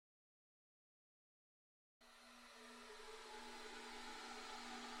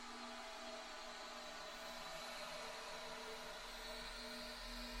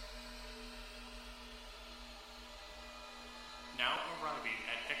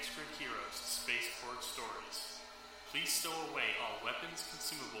Spaceport Stories. Please stow away all weapons,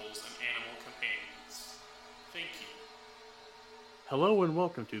 consumables, and animal companions. Thank you. Hello and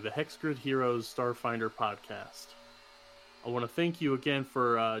welcome to the Hexgrid Heroes Starfinder podcast. I want to thank you again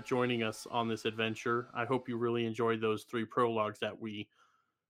for joining us on this adventure. I hope you really enjoyed those 3 prologues that we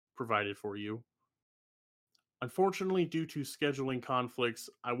provided for you. Unfortunately, due to scheduling conflicts,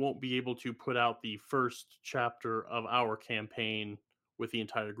 I won't be able to put out the first chapter of our campaign with the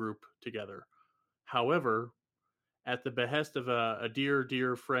entire group together. However, at the behest of a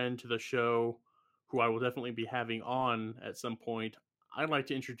dear friend to the show, who I will definitely be having on at some point, I'd like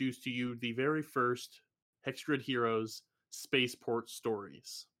to introduce to you the very first Hexgrid Heroes Spaceport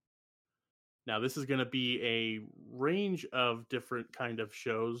Stories. Now, this is going to be a range of different kind of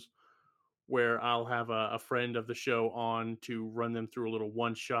shows where I'll have a friend of the show on to run them through a little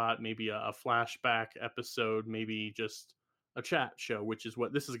one-shot, maybe a flashback episode, maybe just a chat show, which is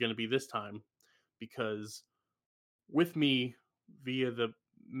what this is going to be this time, because with me, via the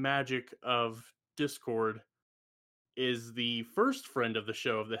magic of Discord, is the first friend of the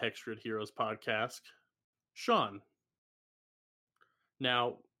show of the Hexgrid Heroes podcast, Sean.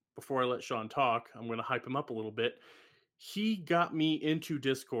 Now, before I let Sean talk, I'm going to hype him up a little bit. He got me into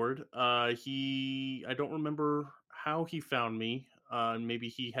Discord. I don't remember how he found me. Maybe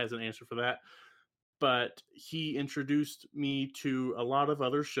he has an answer for that. But he introduced me to a lot of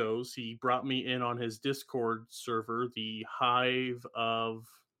other shows. He brought me in on his Discord server, the Hive of...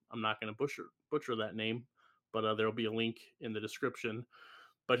 I'm not going to butcher that name, but there'll be a link in the description.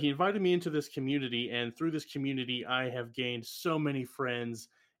 But he invited me into this community, and through this community, I have gained so many friends,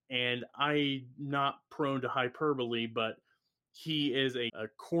 and I'm not prone to hyperbole, but he is a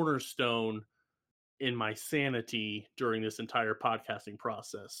cornerstone in my sanity during this entire podcasting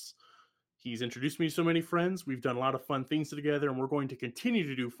process. He's introduced me to so many friends. We've done a lot of fun things together, and we're going to continue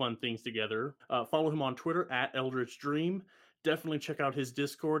to do fun things together. Follow him on Twitter at Eldritch Dream. Definitely check out his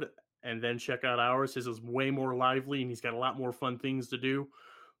Discord, and then check out ours. His is way more lively, and he's got a lot more fun things to do.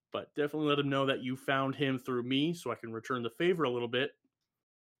 But definitely let him know that you found him through me, so I can return the favor a little bit.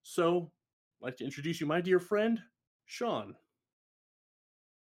 So, I'd like to introduce you, my dear friend, Sean.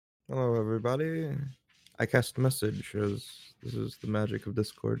 Hello, everybody. I cast a message, as this is the magic of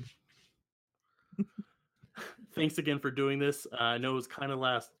Discord. Thanks again for doing this. I know it was kind of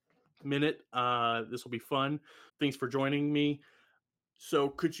last minute. This will be fun. Thanks for joining me. So,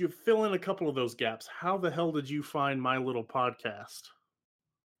 could you fill in a couple of those gaps? How the hell did you find my little podcast?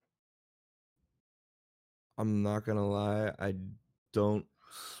 I'm not gonna lie, I don't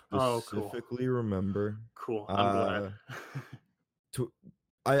specifically remember. Cool. I'm glad.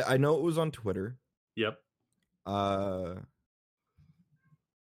 I know it was on Twitter. Yep.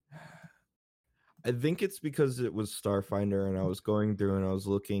 I think it's because it was Starfinder, and I was going through and I was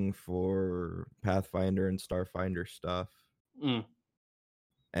looking for Pathfinder and Starfinder stuff.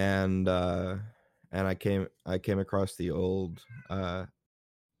 And I came across the old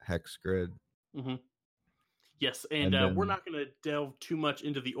Hexgrid. Mm-hmm. Yes, and then, we're not going to delve too much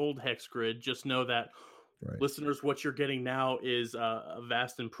into the old Hexgrid. Just know that, listeners, what you're getting now is a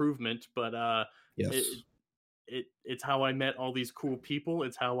vast improvement. But yes. It's how I met all these cool people.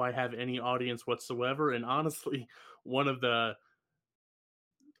 It's how I have any audience whatsoever. And honestly, one of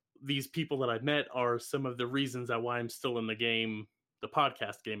these people that I've met are some of the reasons why I'm still in the game, the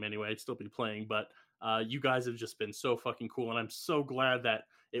podcast game anyway. I'd still be playing, but you guys have just been so fucking cool. And I'm so glad that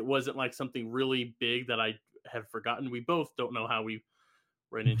it wasn't like something really big that I have forgotten. We both don't know how we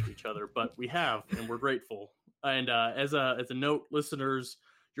ran into each other, but we have, and we're grateful. And as a note, listeners,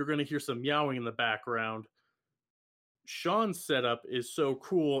 you're going to hear some meowing in the background. Sean's setup is so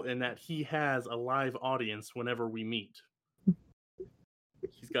cool in that he has a live audience whenever we meet.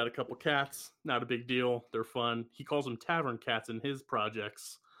 He's got a couple cats, not a big deal. They're fun. He calls them tavern cats in his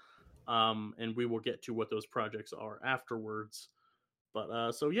projects. And we will get to what those projects are afterwards.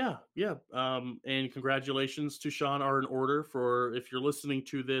 But so yeah. And congratulations to Sean are in order for, if you're listening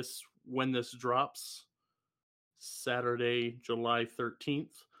to this when this drops, Saturday, July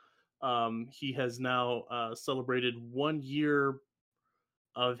 13th. He has now celebrated 1 year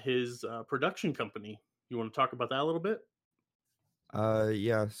of his production company. You want to talk about that a little bit?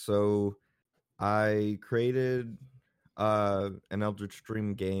 Yeah, so I created an Eldritch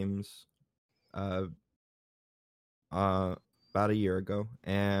Dream Games about a year ago,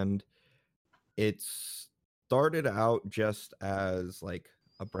 and it started out just as like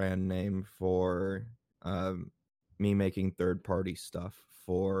a brand name for me making third-party stuff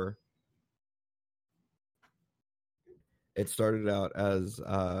for... It started out as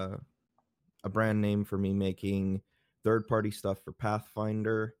a brand name for me making third-party stuff for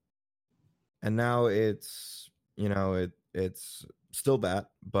Pathfinder and now it's it's still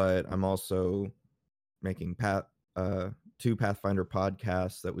that, but I'm also making two Pathfinder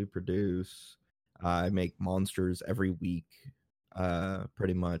podcasts that we produce. I make monsters every week,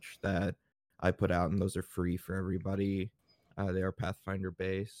 pretty much, that I put out, and those are free for everybody. They are Pathfinder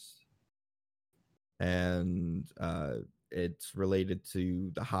based, and it's related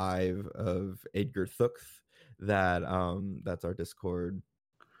to the Hive of Edgar Thukth. That's our Discord.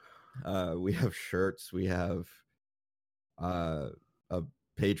 We have shirts, we have a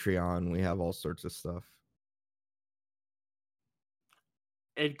Patreon, we have all sorts of stuff.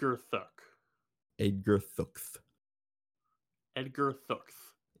 Edgar Thuk. Edgar Thukth. Edgar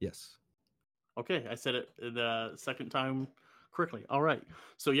Thukth. Yes. Okay, I said it the second time correctly. All right.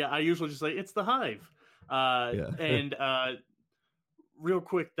 So yeah, I usually just say it's the Hive. And real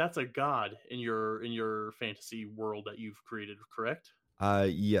quick, that's a god in your fantasy world that you've created, correct?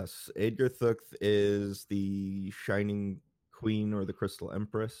 Yes. Edgar Thukth is the Shining Queen, or the Crystal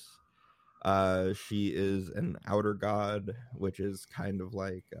Empress. She is an outer god, which is kind of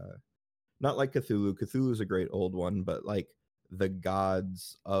like not like Cthulhu. Cthulhu is a great old one, but like the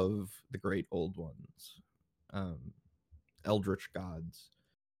gods of the great old ones, eldritch gods.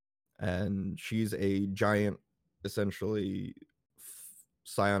 And she's a giant, essentially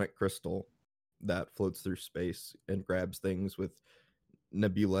psionic crystal that floats through space and grabs things with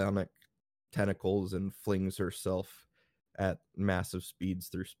nebulonic tentacles and flings herself at massive speeds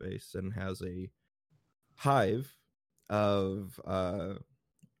through space, and has a hive of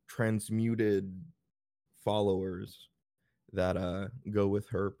transmuted followers that go with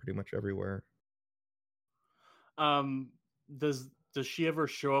her pretty much everywhere. Does she ever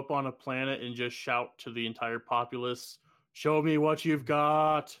show up on a planet and just shout to the entire populace, "Show me what you've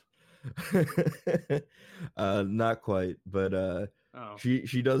got"? Not quite, but Oh.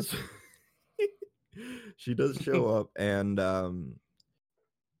 she does she does show up, and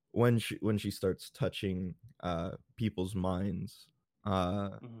when she starts touching people's minds,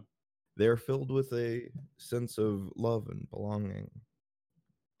 they're filled with a sense of love and belonging.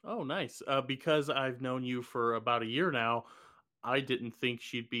 Oh, nice. Because I've known you for about a year now, I didn't think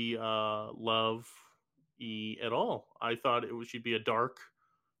she'd be love-y at all. I thought she'd be a dark,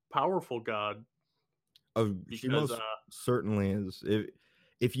 powerful god. She most certainly is.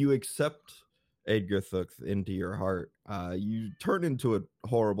 If you accept Edgar Thukth into your heart, you turn into a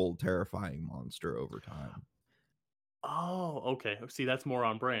horrible, terrifying monster over time. Oh, okay. See, that's more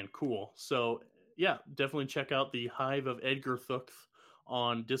on brand. Cool. So, yeah, definitely check out the Hive of Edgar Thukth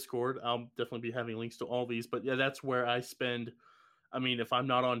on Discord. I'll definitely be having links to all these. But yeah, that's where I spend. I mean, if I'm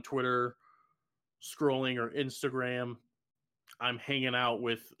not on Twitter scrolling or Instagram, I'm hanging out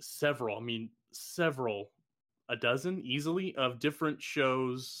with several, a dozen easily, of different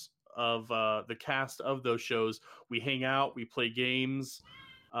shows of the cast of those shows. We hang out, we play games.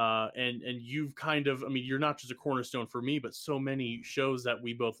 And you've kind of, you're not just a cornerstone for me, but so many shows that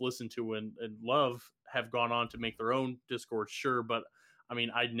we both listen to and love have gone on to make their own Discord, sure. But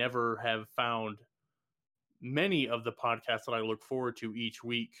I'd never have found many of the podcasts that I look forward to each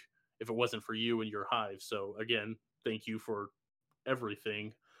week if it wasn't for you and your Hive. So again, thank you for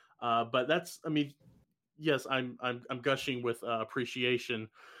everything. But that's, yes, I'm gushing with appreciation.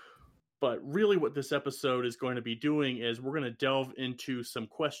 But really, what this episode is going to be doing is we're going to delve into some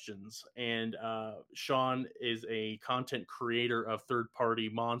questions. And Sean is a content creator of third-party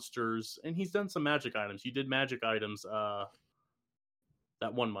monsters, and he's done some magic items. You did magic items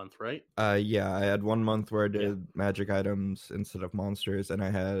that 1 month, right? Yeah, I had 1 month where I did magic items instead of monsters, and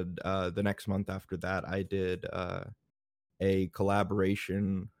I had the next month after that I did a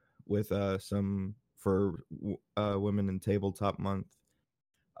collaboration with some for Women in Tabletop Month.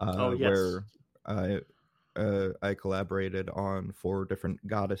 Where I collaborated on 4 different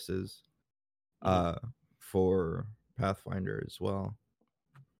goddesses for Pathfinder as well.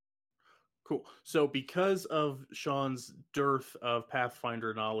 Cool. So because of Sean's dearth of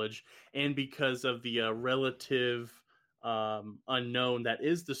Pathfinder knowledge, and because of the relative unknown that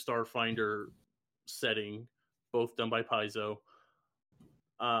is the Starfinder setting, both done by Paizo,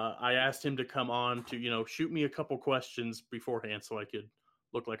 I asked him to come on to, shoot me a couple questions beforehand so I could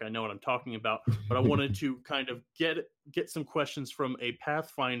look like I know what I'm talking about. But I wanted to kind of get some questions from a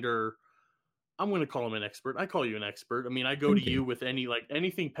Pathfinder. I'm going to call him an expert. I call you an expert. I go to you with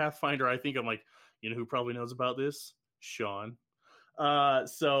anything Pathfinder. I think I'm like, who probably knows about this? Sean. I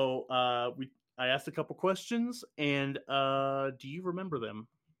asked a couple questions, and do you remember them?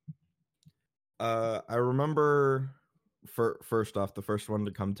 I remember, first off, the first one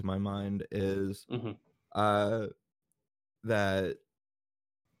to come to my mind is that,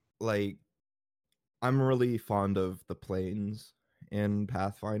 like, I'm really fond of the planes in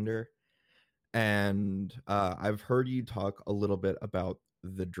Pathfinder, and I've heard you talk a little bit about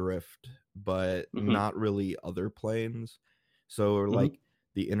the drift, but Mm-hmm. not really other planes. So Mm-hmm. like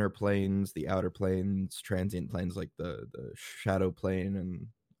the inner planes, the outer planes, transient planes like the shadow plane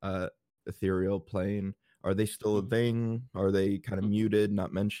and ethereal plane. Are they still a Mm-hmm. thing? Are they kind of muted,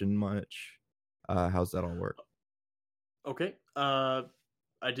 not mentioned much? How's that all work? Okay.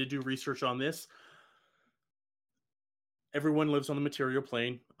 I did do research on this. Everyone lives on the material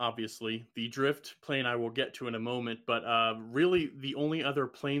plane, obviously. The drift plane I will get to in a moment, but really the only other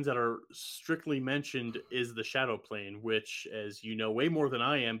planes that are strictly mentioned is the shadow plane, which, as you know way more than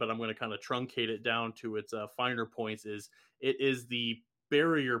I am, but I'm going to kind of truncate it down to its finer points, is it is the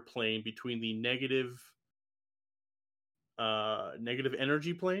barrier plane between the negative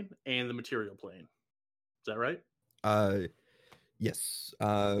energy plane and the material plane. Is that right? Uh, yes.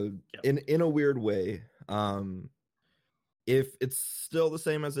 Yeah. In a weird way. If it's still the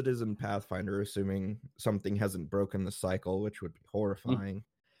same as it is in Pathfinder, assuming something hasn't broken the cycle, which would be Mm. horrifying,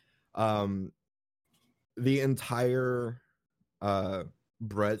 um, the entire uh,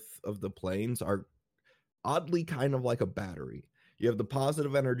 breadth of the planes are oddly kind of like a battery. You have the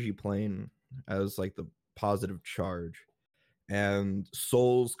positive energy plane as like the positive charge, and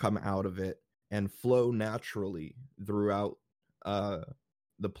souls come out of it and flow naturally throughout uh,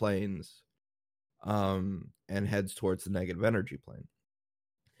 the planes and heads towards the negative energy plane.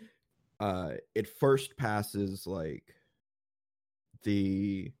 It first passes like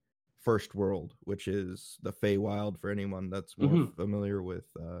the first world, which is the Feywild for anyone that's more Mm-hmm. familiar with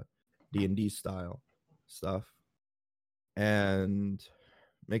D&D style stuff, and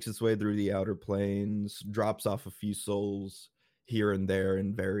makes its way through the outer planes, drops off a few souls here and there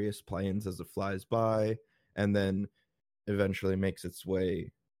in various planes as it flies by, and then eventually makes its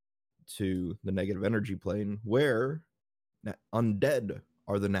way to the negative energy plane where undead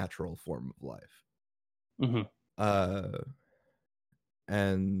are the natural form of life. Mm-hmm. Uh,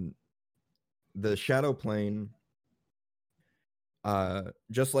 and the shadow plane,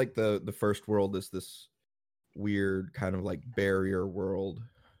 just like the first world is this weird kind of like barrier world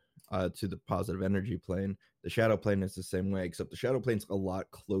to the positive energy plane. The shadow plane is the same way, except the shadow plane's a lot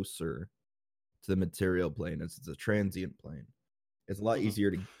closer to the material plane as it's a transient plane. It's a lot Mm-hmm.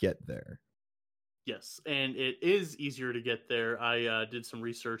 easier to get there. Yes, and it is easier to get there. I did some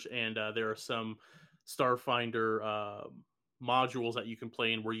research, and there are some Starfinder modules that you can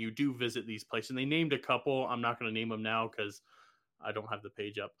play in where you do visit these places. And they named a couple. I'm not going to name them now because I don't have the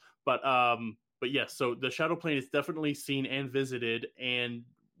page up. But yes, so the Shadow Plane is definitely seen and visited, and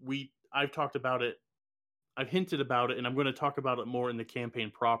I've talked about it. I've hinted about it, and I'm going to talk about it more in the campaign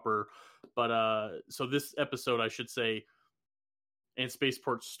proper. But so this episode, I should say, and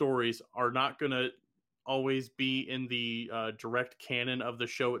Spaceport stories are not going to always be in the direct canon of the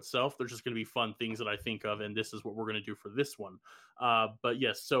show itself. They're just going to be fun things that I think of, and this is what we're going to do for this one. But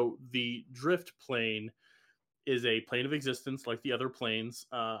yes, so the drift plane is a plane of existence like the other planes.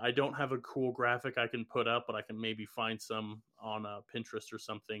 I don't have a cool graphic I can put up, but I can maybe find some on Pinterest or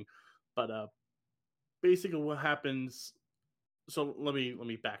something. But basically, what happens? So let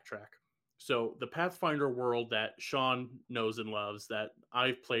me backtrack. So the Pathfinder world that Sean knows and loves, that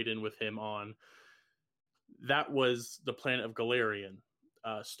I've played in with him on, that was the planet of Galarian.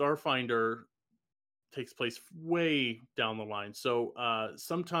 Starfinder takes place way down the line. So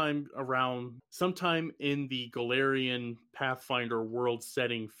sometime in the Galarian Pathfinder world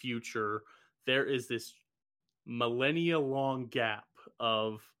setting future, there is this millennia long gap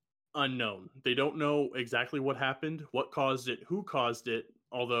of unknown. They don't know exactly what happened, what caused it, who caused it,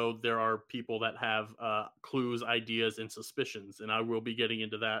 although there are people that have clues, ideas, and suspicions. And I will be getting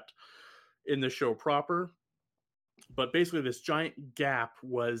into that in the show proper. But basically, this giant gap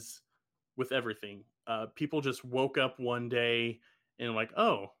was with everything. People just woke up one day and like,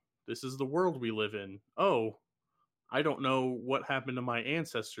 oh, this is the world we live in. Oh, I don't know what happened to my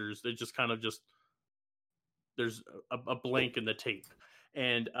ancestors. They just kind of just there's a blank in the tape,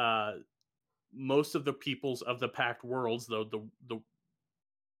 and most of the peoples of the Pact Worlds, though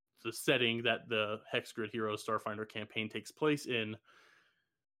the setting that the Hexgrid Heroes Starfinder campaign takes place in,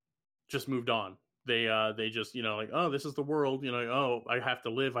 just moved on. They just like, oh, this is the world. Oh, I have to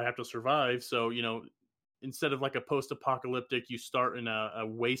live, I have to survive. So instead of like a post-apocalyptic, you start in a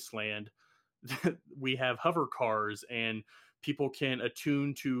wasteland. We have hover cars, and people can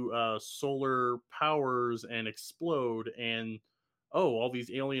attune to solar powers and explode, and oh, all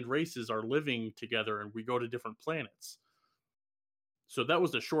these alien races are living together, and we go to different planets. So that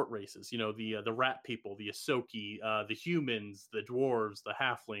was the short races, the rat people, the Asoki, the humans, the dwarves, the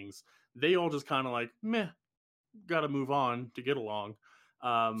halflings. They all just kind of like, meh, got to move on to get along.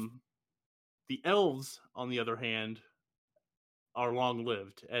 The elves, on the other hand, are long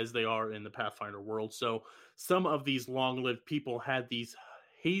lived as they are in the Pathfinder world. So some of these long lived people had these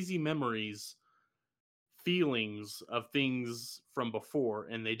hazy memories, feelings of things from before,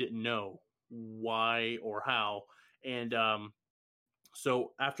 and they didn't know why or how. And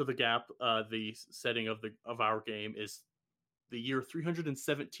so after the gap, the setting of our game is the year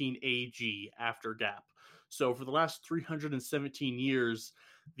 317 AG after gap. So for the last 317 years,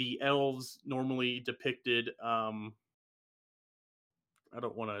 the elves normally depicted. I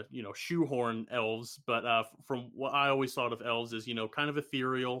don't want to, shoehorn elves, but from what I always thought of elves is, kind of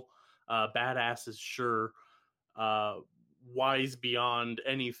ethereal, badasses, sure, uh, wise beyond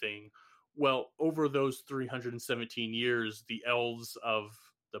anything. Well, over those 317 years, the elves of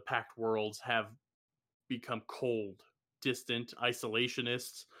the Pact Worlds have become cold, distant,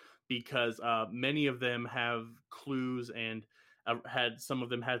 isolationists, because many of them have clues and some of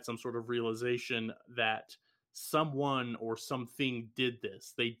them had some sort of realization that someone or something did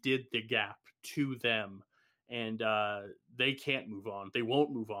this. They did the gap to them, and they can't move on. They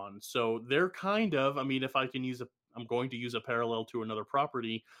won't move on. So they're kind of, I mean, if I can use I'm going to use a parallel to another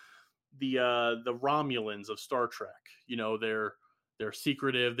property, the Romulans of Star Trek. They're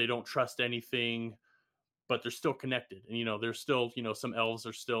secretive. They don't trust anything, but they're still connected. And there's still some elves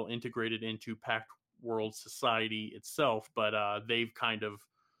are still integrated into Pact World society itself, but they're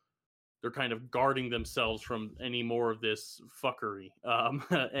kind of guarding themselves from any more of this fuckery.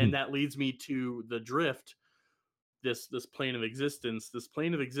 And that leads me to the drift, this plane of existence. This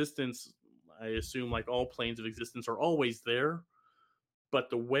plane of existence, I assume, like all planes of existence, are always there, but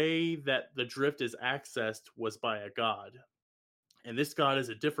the way that the drift is accessed was by a god. And this god is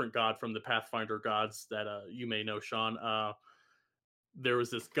a different god from the Pathfinder gods that you may know, Sean. There was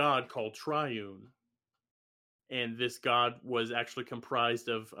this god called Triune, and this god was actually comprised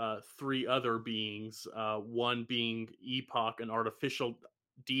of three other beings. One being Epoch, an artificial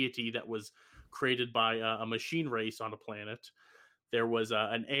deity that was created by a machine race on a planet. There was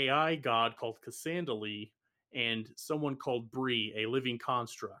an AI god called Cassandali, and someone called Bree, a living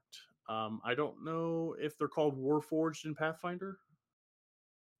construct. I don't know if they're called Warforged in Pathfinder.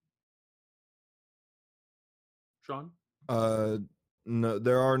 Sean? No,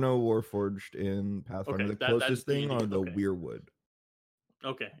 there are no Warforged in Pathfinder. Okay, The that's closest thing D&D. are the Okay. Weirwood.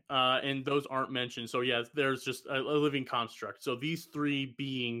 Okay, and those aren't mentioned. So yeah, there's just a living construct. So these three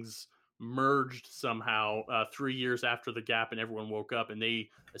beings merged somehow 3 years after the gap, and everyone woke up, and they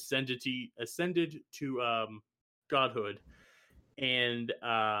ascended to godhood, and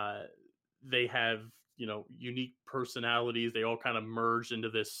they have unique personalities. They all kind of merged into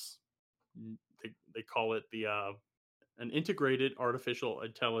this. They call it an integrated artificial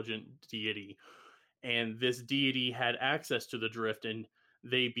intelligent deity, and this deity had access to the drift, and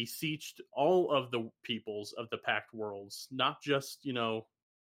they beseeched all of the peoples of the Pact Worlds, not just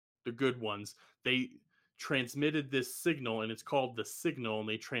the good ones. They transmitted this signal, and it's called the signal, and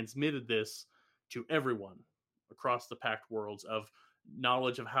they transmitted this to everyone across the Pact Worlds of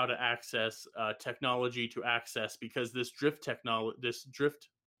knowledge of how to access technology to access, because this drift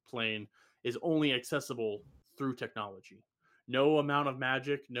plane is only accessible through technology. No amount of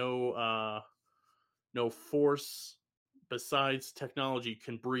magic, no force besides technology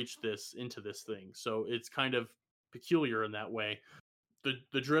can breach this into this thing. So it's kind of peculiar in that way.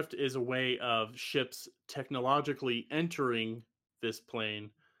 The drift is a way of ships technologically entering this plane,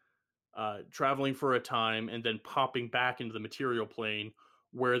 traveling for a time, and then popping back into the material plane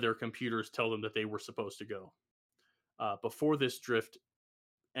where their computers tell them that they were supposed to go. Before this drift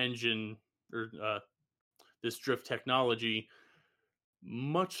engine or this drift technology,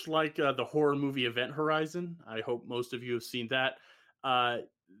 much like the horror movie Event Horizon, I hope most of you have seen that. Uh,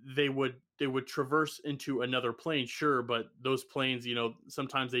 they would traverse into another plane, sure, but those planes,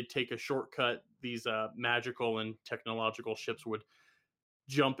 sometimes they'd take a shortcut. These magical and technological ships would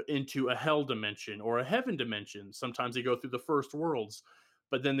jump into a hell dimension or a heaven dimension. Sometimes they go through the first worlds,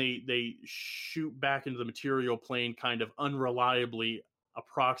 but then they shoot back into the material plane kind of unreliably,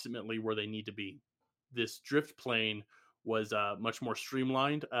 approximately where they need to be. This drift plane was much more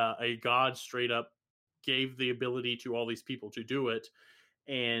streamlined. A god straight up gave the ability to all these people to do it,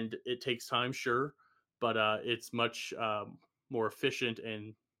 and it takes time, sure, but it's much more efficient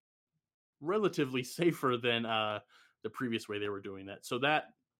and relatively safer than the previous way they were doing that. So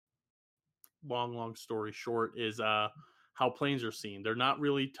that long story short is how planes are seen. They're not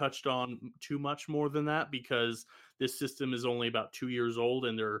really touched on too much more than that, because this system is only about 2 years old,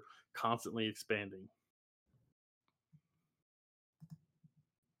 and they're constantly expanding.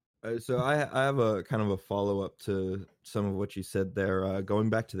 So I have a kind of a follow up to some of what you said there. Going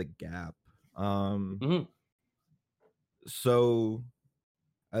back to the gap. Mhm. So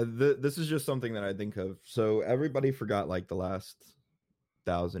this is just something that I think of. So everybody forgot like the last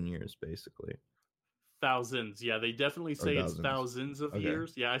 1,000 years, basically, Thousands, yeah, they definitely or say it's thousands. thousands of Okay.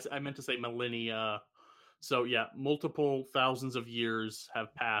 years. Yeah, I meant to say millennia. So yeah, multiple thousands of years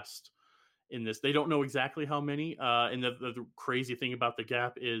have passed in this. They don't know exactly how many. And the crazy thing about the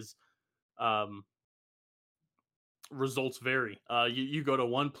gap is um, results vary. You go to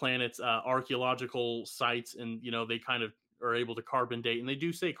one planet's archaeological sites, and they kind of are able to carbon date, and they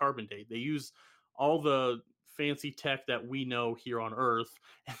do say carbon date. They use all the fancy tech that we know here on Earth,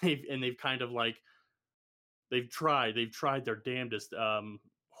 and they've kind of like they've tried their damnedest.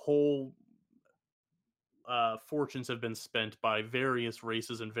 Whole fortunes have been spent by various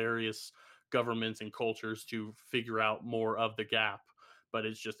races and various governments and cultures to figure out more of the gap, but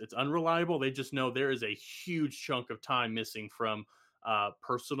it's unreliable. They just know there is a huge chunk of time missing from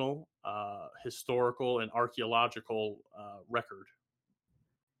personal, historical, and archaeological record.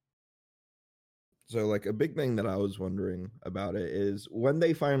 So like a big thing that I was wondering about it is when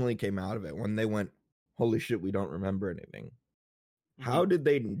they finally came out of it, when they went, holy shit, we don't remember anything. Mm-hmm. How did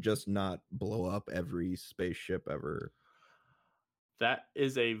they just not blow up every spaceship ever? That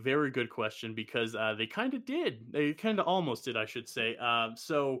is a very good question because they kind of did. They kind of almost did, I should say.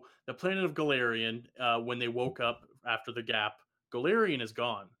 So the planet of Galarian, when they woke up after the gap, Galarian is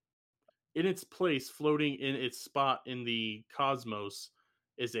gone. In its place, floating in its spot in the cosmos,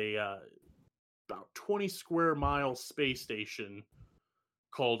 is a about 20 square mile space station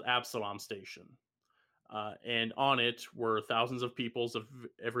called Absalom Station. And on it were thousands of peoples of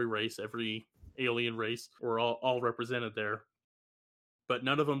every race, every alien race, were all represented there, but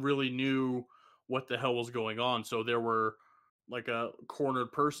none of them really knew what the hell was going on. So there were like a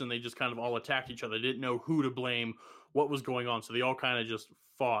cornered person. They just kind of all attacked each other. They didn't know who to blame, what was going on. So they all kind of just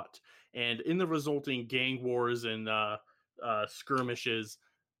fought. And in the resulting gang wars and skirmishes,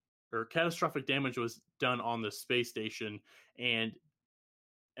 or catastrophic damage was done on the space station, and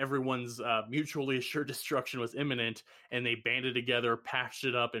everyone's mutually assured destruction was imminent. And they banded together, patched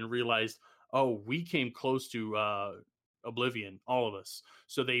it up, and realized, oh, we came close to oblivion, all of us.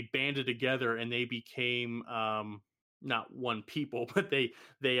 So they banded together, and they became not one people, but they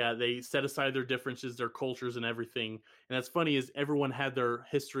set aside their differences, their cultures, and everything. And that's funny, is everyone had their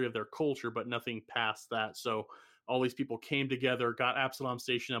history of their culture, but nothing past that. So all these people came together, got Absalom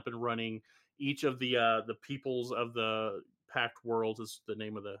Station up and running. Each of the peoples of the Pact Worlds is the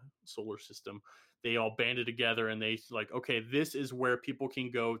name of the solar system. They all banded together, and they like, okay, this is where people can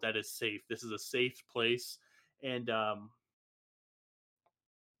go that is safe. This is a safe place. And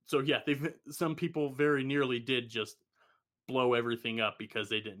so yeah, they've some people very nearly did just blow everything up because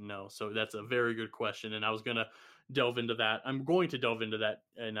they didn't know. So that's a very good question, and I was gonna delve into that. I'm going to delve into that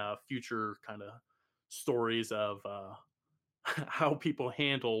in future kind of stories of how people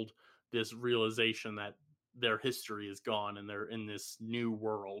handled this realization that their history is gone and they're in this new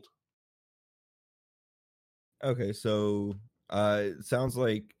world. Okay, so it sounds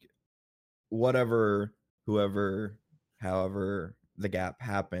like whatever, whoever, however the gap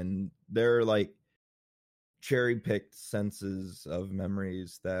happened, they're like cherry picked senses of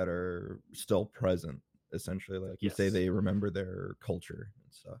memories that are still present. Essentially, like you say, Yes. they remember their culture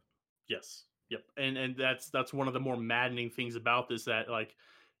and stuff. Yes. Yep. And that's one of the more maddening things about this, that like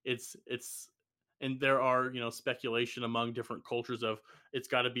it's and there are, speculation among different cultures of, it's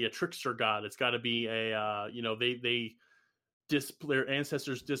got to be a trickster god, it's got to be a they their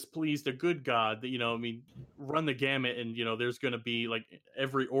ancestors displeased a good god, that I mean, run the gamut. And there's going to be like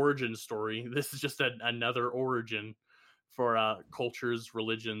every origin story. This is just another origin for cultures,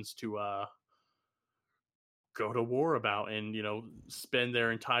 religions to go to war about, and spend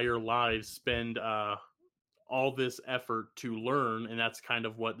their entire lives, spend all this effort to learn. And that's kind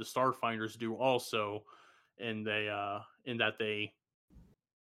of what the Starfinders do also. And they in that they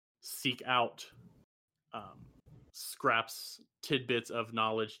seek out um, scraps, tidbits of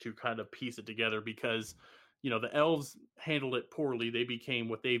knowledge to kind of piece it together, because the elves handled it poorly. They became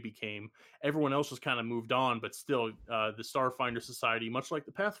what they became. Everyone else was kind of moved on, but still, the Starfinder Society, much like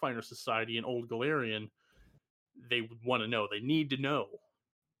the Pathfinder Society in Old Galarian, they want to know. They need to know,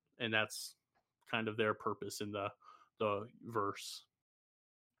 and that's kind of their purpose in the verse.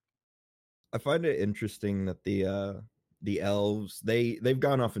 I find it interesting that the elves, they've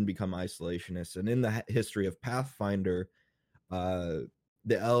gone off and become isolationists, and in the history of Pathfinder, uh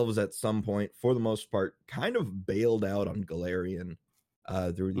the elves at some point, for the most part, kind of bailed out on Galarian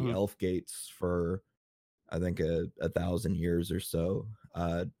through the Mhm. elf gates for I think a 1,000 years or so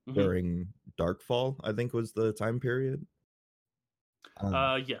Mhm. during Darkfall, I think was the time period.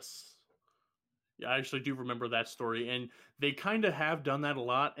 Yes. Yeah, I actually do remember that story, and they kind of have done that a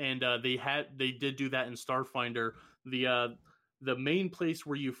lot. And they did do that in Starfinder. The main place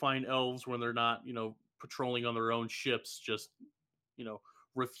where you find elves when they're not, patrolling on their own ships, just you know,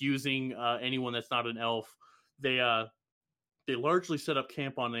 refusing anyone that's not an elf. They largely set up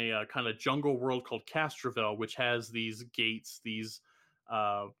camp on a kind of jungle world called Castrovel, which has these gates, these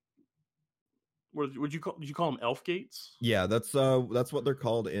uh, what would you call? Did you call them elf gates? Yeah, that's what they're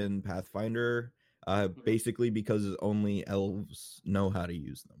called in Pathfinder. Mhm. Basically because only elves know how to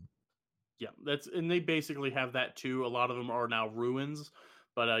use them. Yeah, and they basically have that too. A lot of them are now ruins,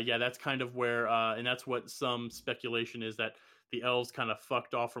 but yeah, that's kind of where, and that's what some speculation is, that the elves kind of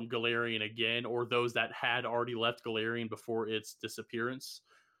fucked off from Galarian again, or those that had already left Galarian before its disappearance.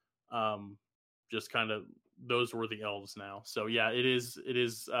 Um, just kind of those were the elves now. So yeah, it is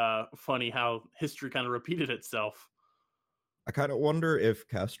funny how history kind of repeated itself. I kind of wonder if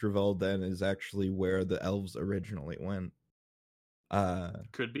Castrovel then is actually where the elves originally went. Uh,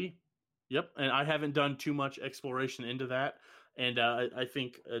 Could be. Yep, and I haven't done too much exploration into that, and I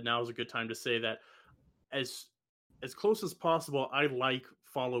think now is a good time to say that as as close as possible, I like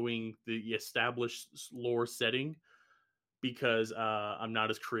following the established lore setting, because I'm not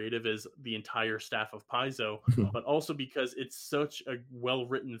as creative as the entire staff of Paizo, but also because it's such a well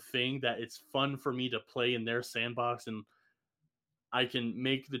written thing that it's fun for me to play in their sandbox, and I can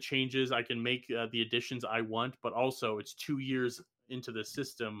make the changes, I can make the additions I want, but also it's 2 years into the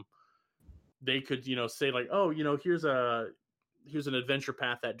system. They could, say like, oh, here's an adventure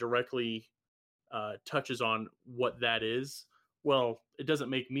path that directly touches on what that is. Well, it doesn't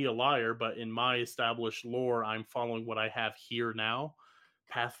make me a liar, but in my established lore, I'm following what I have here now.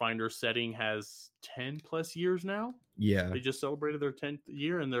 Pathfinder setting has 10 plus years now. yeah, They just celebrated their 10th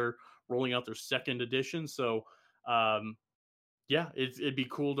year, and they're rolling out their second edition. So, um, yeah, it'd be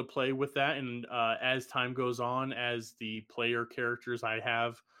cool to play with that. And as time goes on, as the player characters I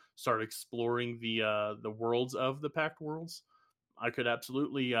have start exploring the worlds of the Pact Worlds, I could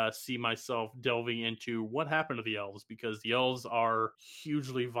absolutely see myself delving into what happened to the elves, because the elves are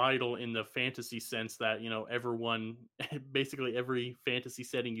hugely vital in the fantasy sense that, everyone, basically every fantasy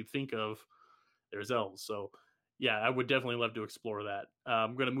setting you think of, there's elves. So, yeah, I would definitely love to explore that.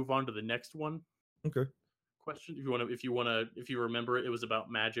 I'm going to move on to the next one okay. question. If you remember it, it was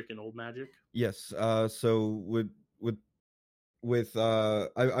about magic and old magic. Yes. So with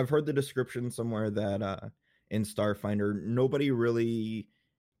I've heard the description somewhere that in Starfinder nobody really,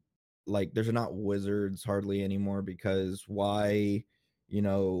 like, there's not wizards hardly anymore, because why, you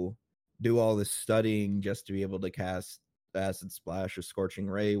know, do all this studying just to be able to cast Acid Splash or Scorching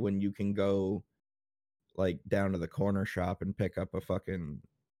Ray when you can go like down to the corner shop and pick up a fucking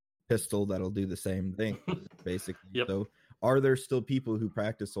pistol that'll do the same thing, basically. Yep. So are there still people who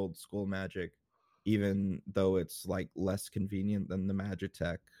practice old school magic, even though it's like less convenient than the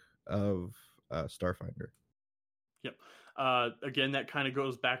Magitech of Starfinder? Yep. Again, that kind of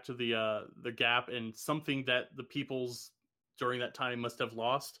goes back to the gap, and something that the peoples during that time must have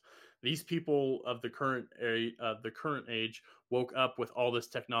lost. These people of the current age woke up with all this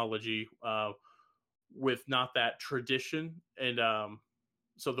technology, with not that tradition, and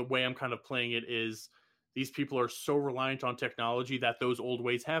so the way I'm kind of playing it is, these people are so reliant on technology that those old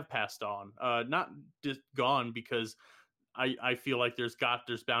ways have passed on, not just gone, because I feel like there's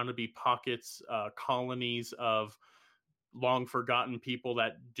bound to be pockets, colonies of long forgotten people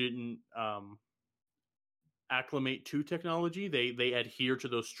that didn't acclimate to technology. They adhere to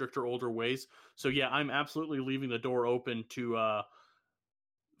those stricter older ways. So yeah, I'm absolutely leaving the door open to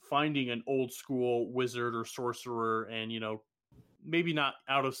finding an old school wizard or sorcerer, and maybe not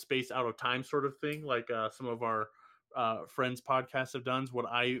out of space, out of time sort of thing, like some of our friends podcasts have done. What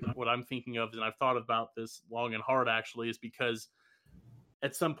I'm thinking of, and I've thought about this long and hard actually, is because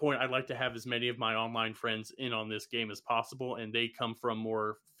at some point I'd like to have as many of my online friends in on this game as possible, and they come from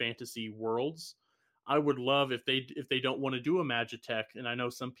more fantasy worlds. I would love if they don't want to do a Magitech, and I know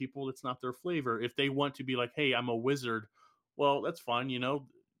some people it's not their flavor. If they want to be like, hey, I'm a wizard, well, that's fine.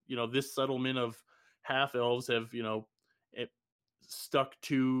 This settlement of half elves have it, stuck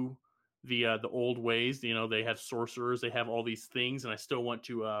to the old ways. They have sorcerers, they have all these things, and I still want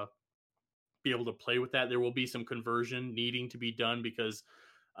to be able to play with that. There will be some conversion needing to be done, because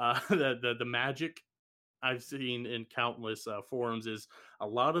the magic I've seen in countless forums is a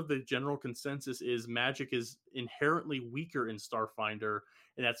lot of the general consensus is Magic is inherently weaker in Starfinder,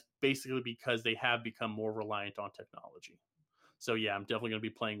 and that's basically because they have become more reliant on technology. So yeah, I'm definitely going to be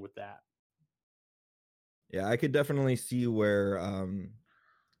playing with that. Yeah, I could definitely see where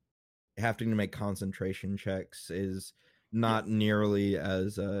having to make concentration checks is not nearly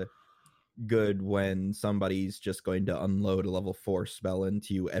as good when somebody's just going to unload a level 4 spell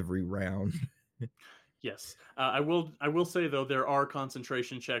into you every round. Yes, I will say though there are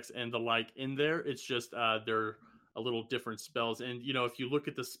concentration checks and the like in there. It's just they're a little different spells, and you know if you look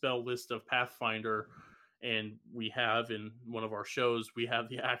at the spell list of Pathfinder, and we have in one of our shows we have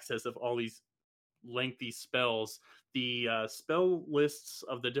the access of all these lengthy spells. The spell lists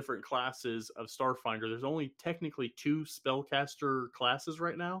of the different classes of Starfinder. There's only technically 2 spellcaster classes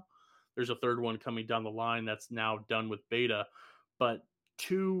right now. There's a third one coming down the line that's now done with beta, but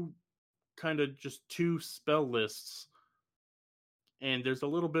just 2 spell lists, and there's a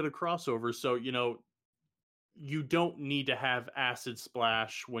little bit of crossover. So you know you don't need to have acid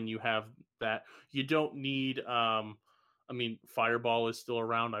splash when you have that. You don't need I mean fireball is still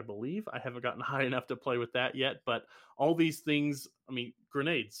around, I believe. I haven't gotten high enough to play with that yet, but all these things, I mean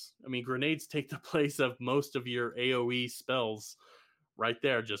grenades take the place of most of your AoE spells right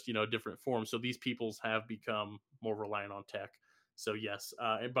there, just you know different forms. So these peoples have become more reliant on tech. So yes,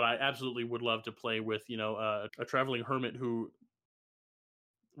 but I absolutely would love to play with you know a traveling hermit who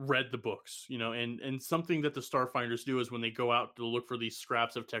read the books, you know, and something that the Starfinders do is when they go out to look for these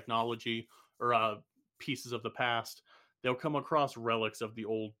scraps of technology or pieces of the past, they'll come across relics of the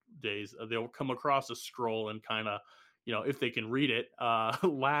old days. They'll come across a scroll and kind of, you know, if they can read it,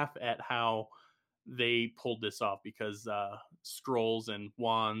 laugh at how they pulled this off because scrolls and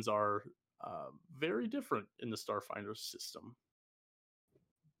wands are very different in the Starfinder system.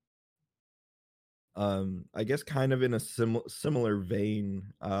 I guess kind of in a similar vein,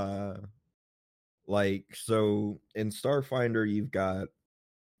 like so in Starfinder you've got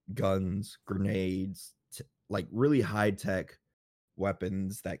guns, grenades, like really high tech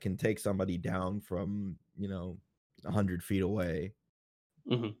weapons that can take somebody down from 100 feet away.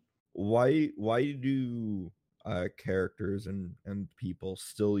 Mm-hmm. Why do characters and people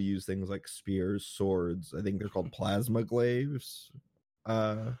still use things like spears, swords? I think they're called plasma glaives.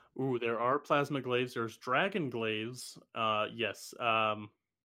 Ooh, there are plasma glaives. There's dragon glaives. Yes.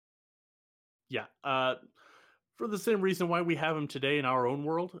 Yeah. For the same reason why we have them today in our own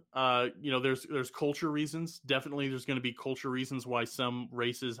world. You know, there's culture reasons. Definitely, there's going to be culture reasons why some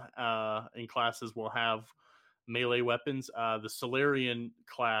races and classes will have melee weapons. The Solarian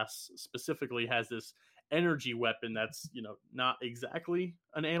class specifically has this energy weapon that's not exactly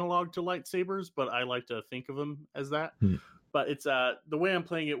an analog to lightsabers, but I like to think of them as that. But it's the way I'm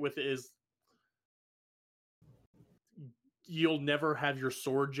playing it with it is you'll never have your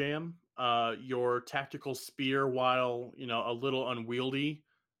sword jam. Your tactical spear, while a little unwieldy,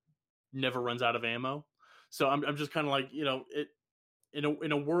 never runs out of ammo. So I'm just kind of like it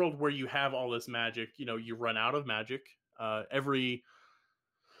in a world where you have all this magic, you run out of magic. Every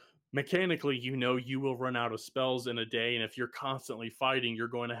mechanically, you will run out of spells in a day, and if you're constantly fighting, you're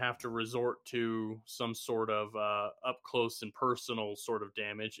going to have to resort to some sort of up close and personal sort of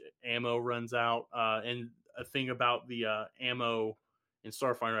damage. Ammo runs out, and a thing about the ammo in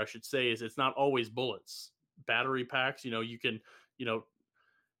Starfinder, I should say, is it's not always bullets. Battery packs, you can,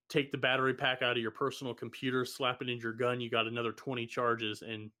 take the battery pack out of your personal computer, slap it in your gun, you got another 20 charges,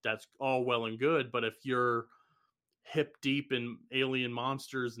 and that's all well and good. But if you're hip deep in alien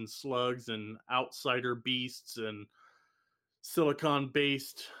monsters and slugs and outsider beasts and silicon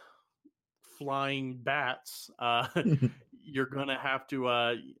based flying bats, you're gonna have to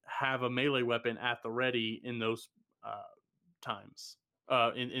have a melee weapon at the ready in those times,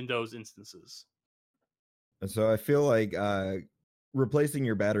 in those instances. So I feel like replacing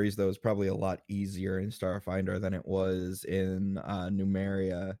your batteries though is probably a lot easier in Starfinder than it was in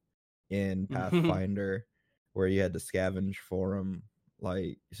Numeria in Pathfinder, where you had to scavenge for them.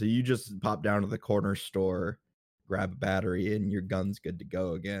 Like, so you just pop down to the corner store, grab a battery, and your gun's good to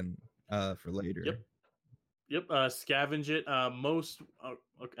go again for later. Yep. Scavenge it.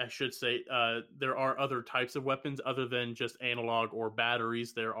 I should say, there are other types of weapons other than just analog or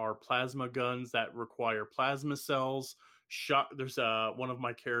batteries. There are plasma guns that require plasma cells. There's one of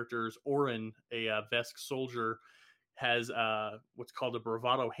my characters, Orin, a Vesk soldier, has what's called a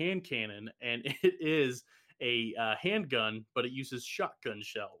bravado hand cannon, and it is a handgun, but it uses shotgun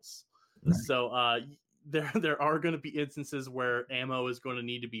shells. Nice. So there are going to be instances where ammo is going to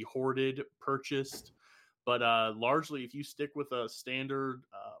need to be hoarded, purchased. But largely, if you stick with a standard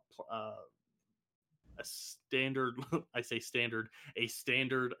a standard, I say standard, a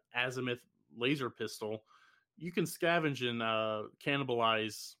standard azimuth laser pistol, you can scavenge and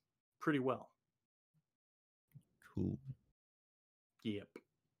cannibalize pretty well. Cool. Yep.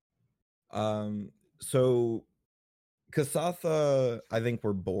 So Kasatha, I think,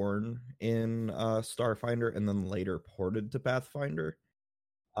 were born in Starfinder and then later ported to Pathfinder.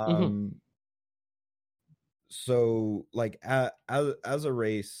 So like as a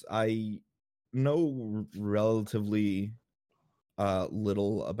race, I know relatively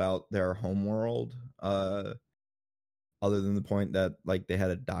little about their homeworld, other than the point that like they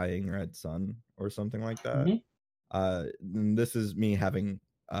had a dying red sun or something like that. And this is me having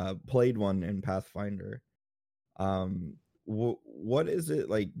played one in Pathfinder. What is it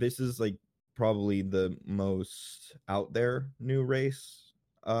like? This is like probably the most out there new race,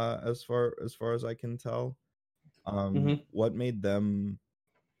 as far as I can tell. What made them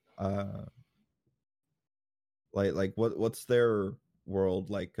like what's their world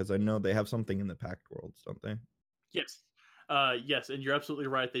like? Because I know they have something in the Pact worlds, don't they? Yes. Yes, and you're absolutely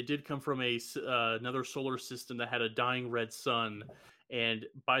right. They did come from another solar system that had a dying red sun, and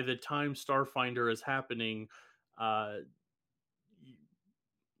by the time Starfinder is happening,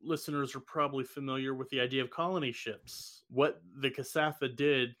 listeners are probably familiar with the idea of colony ships. What the Kasatha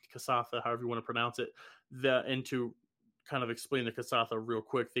did, Kasatha, however you want to pronounce it, and to kind of explain the Kasatha real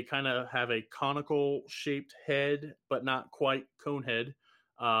quick, they kind of have a conical shaped head, but not quite cone head.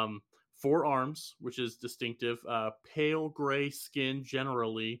 4 arms, which is distinctive, pale gray skin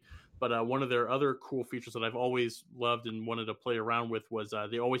generally. But one of their other cool features that I've always loved and wanted to play around with was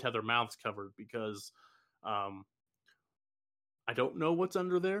they always have their mouths covered because I don't know what's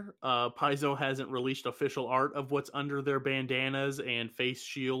under there. Paizo hasn't released official art of what's under their bandanas and face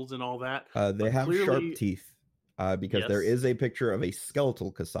shields and all that. They have clearly sharp teeth, because there is a picture of a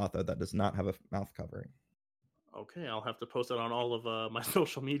skeletal Kasatha that does not have a mouth covering. Okay, I'll have to post it on all of my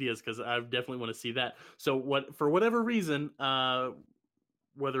social medias because I definitely want to see that. So, for whatever reason,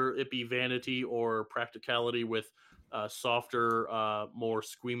 whether it be vanity or practicality with softer, more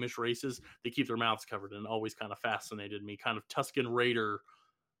squeamish races, they keep their mouths covered, and always kind of fascinated me, kind of Tusken Raider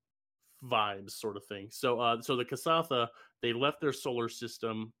vibes sort of thing. So the Kasatha, they left their solar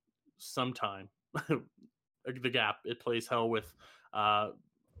system sometime. The Gap, it plays hell with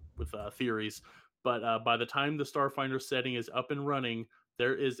theories, but by the time the Starfinder setting is up and running,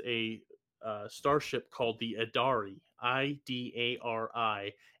 there is a starship called the Idari,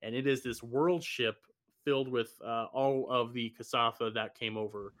 Idari, and it is this world ship filled with all of the Kasatha that came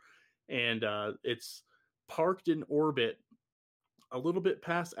over, and it's parked in orbit a little bit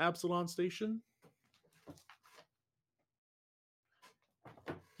past Absalom Station.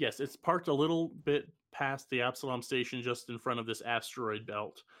 Yes, it's parked a little bit past the Absalom Station, just in front of this asteroid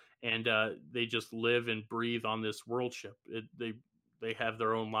belt, and they just live and breathe on this world ship. They have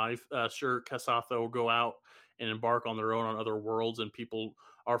their own life. Sure, Kasatha will go out and embark on their own on other worlds, and people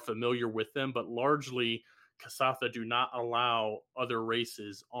are familiar with them, but largely Kasatha do not allow other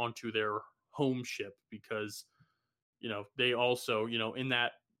races onto their home ship because, they also, in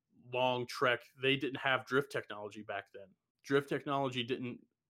that long trek, they didn't have drift technology back then. Drift technology didn't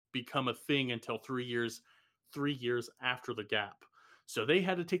become a thing until 3 years after the Gap. So they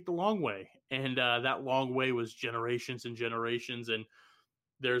had to take the long way, and that long way was generations and generations. And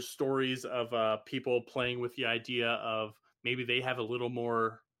there's stories of people playing with the idea of maybe they have a little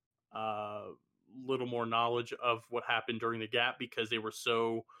more knowledge of what happened during the Gap because they were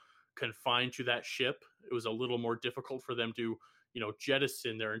so confined to that ship. It was a little more difficult for them to,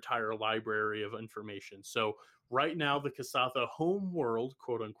 jettison their entire library of information. So right now, the Kasatha home world,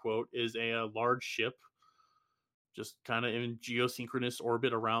 quote unquote, is a large ship just kind of in geosynchronous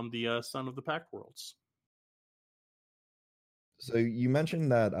orbit around the sun of the Pact worlds. So you mentioned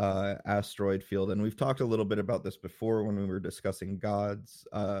that asteroid field, and we've talked a little bit about this before when we were discussing gods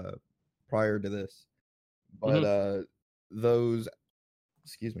prior to this. But those,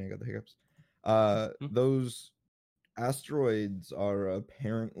 excuse me, I got the hiccups. Those asteroids are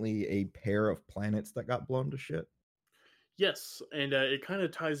apparently a pair of planets that got blown to shit. Yes, and it kind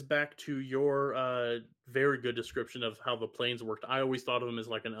of ties back to your very good description of how the planes worked. I always thought of them as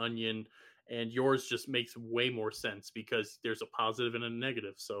like an onion, and yours just makes way more sense because there's a positive and a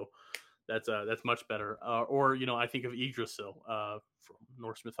negative. So that's much better. Or I think of Yggdrasil from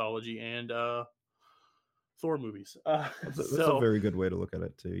Norse mythology and Thor movies. That's a very good way to look at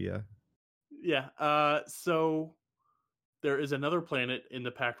it too. Yeah. Yeah. So there is another planet in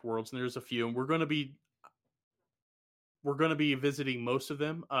the Pact worlds, and there's a few, and we're going to be visiting most of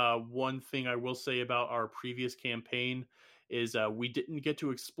them. One thing I will say about our previous campaign is we didn't get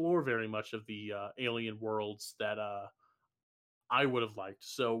to explore very much of the alien worlds that I would have liked.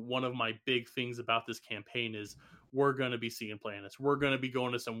 So one of my big things about this campaign is we're going to be seeing planets. We're going to be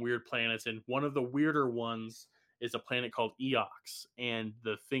going to some weird planets, and one of the weirder ones is a planet called Eox. And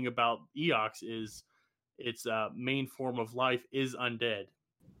the thing about Eox is its main form of life is undead.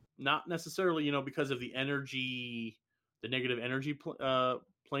 Not necessarily, because of the energy, the negative energy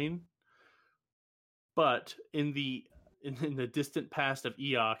plane, but in the distant past of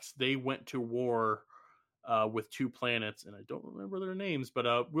Eox, they went to war with two planets, and I don't remember their names,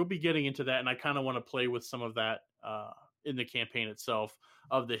 but we'll be getting into that, and I kind of want to play with some of that in the campaign itself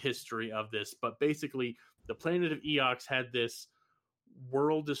of the history of this. But basically, the planet of Eox had this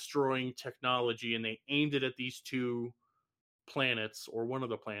world-destroying technology, and they aimed it at these two planets, or one of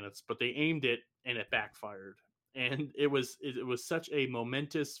the planets, but they aimed it and it backfired. And it was such a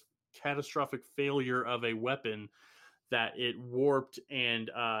momentous, catastrophic failure of a weapon that it warped and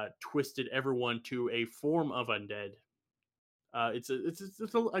twisted everyone to a form of undead.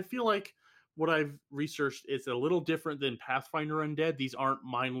 I feel like what I've researched is a little different than Pathfinder undead. These aren't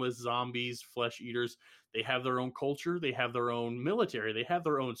mindless zombies, flesh eaters. They have their own culture. They have their own military. They have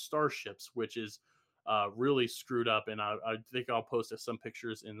their own starships, which is really screwed up. And I think I'll post some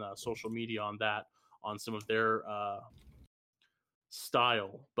pictures in social media on that, on some of their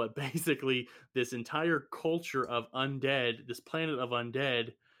style. But basically, this entire culture of undead, this planet of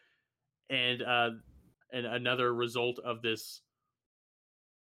undead, and another result of this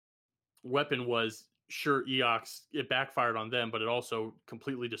weapon was, sure, Eox, it backfired on them, but it also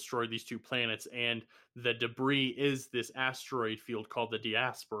completely destroyed these two planets. And the debris is this asteroid field called the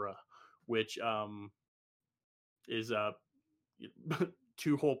Diaspora, which is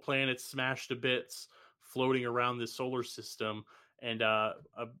two whole planets smashed to bits floating around this solar system. And a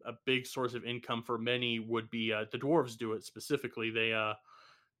big source of income for many would be the dwarves do it specifically.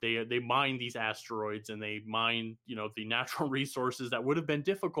 They mine these asteroids, and they mine the natural resources that would have been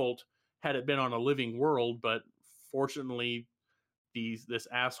difficult had it been on a living world. But fortunately, this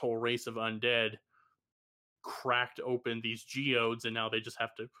asshole race of undead cracked open these geodes, and now they just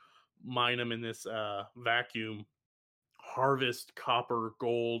have to mine them in this vacuum, harvest copper,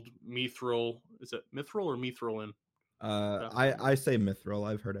 gold, mithril. Is it mithril or mithril? I say mithril.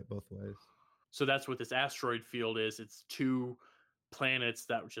 I've heard it both ways. So that's what this asteroid field is. It's two planets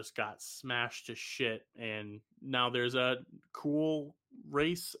that just got smashed to shit, and now there's a cool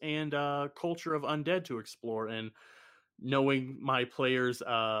race and culture of undead to explore. And knowing my players'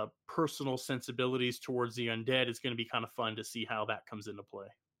 personal sensibilities towards the undead, it's going to be kind of fun to see how that comes into play.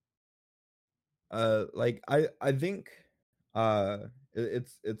 Like I think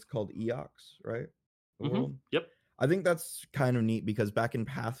it's called Eox, right? The world. Yep. I think that's kind of neat because back in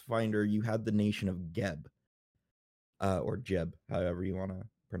Pathfinder, you had the nation of Geb, or Jeb, however you want to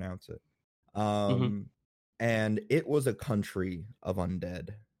pronounce it. And it was a country of undead.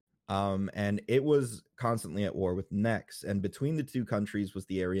 And it was constantly at war with Nex. And between the two countries was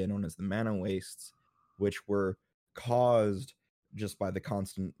the area known as the Mana Wastes, which were caused just by the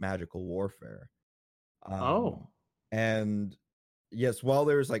constant magical warfare. And yes, while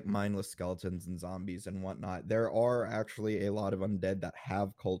there's like mindless skeletons and zombies and whatnot, there are actually a lot of undead that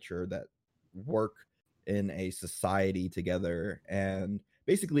have culture, that work in a society together. And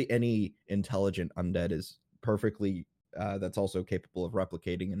basically any intelligent undead is perfectly that's also capable of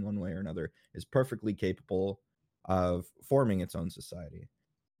replicating in one way or another, is perfectly capable of forming its own society.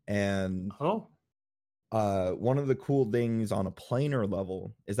 And one of the cool things on a planar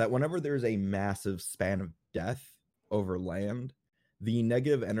level is that whenever there's a massive span of death over land, the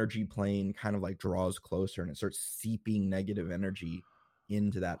negative energy plane kind of like draws closer, and it starts seeping negative energy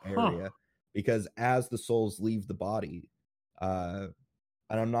into that area. Because as the souls leave the body, and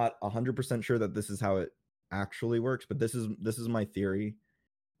I'm not 100% sure that this is how it actually works, but this is my theory,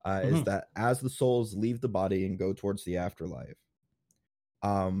 is that as the souls leave the body and go towards the afterlife,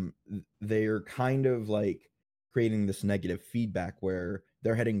 they're kind of like creating this negative feedback where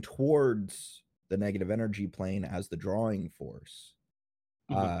they're heading towards the negative energy plane as the drawing force.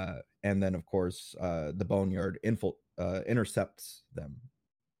 And then of course the boneyard intercepts them.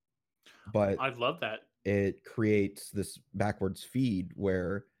 But I love that. It creates this backwards feed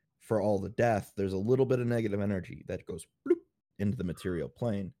where for all the death, there's a little bit of negative energy that goes bloop into the material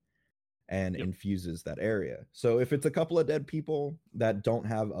plane and infuses that area. So if it's a couple of dead people that don't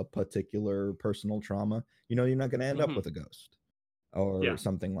have a particular personal trauma, you're not going to end up with a ghost or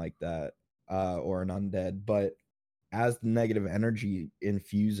something like that, or an undead. But as the negative energy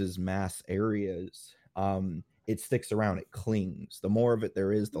infuses mass areas, it sticks around, it clings. The more of it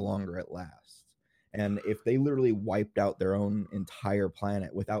there is, the longer it lasts. And if they literally wiped out their own entire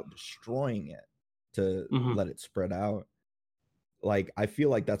planet without destroying it to let it spread out, like I feel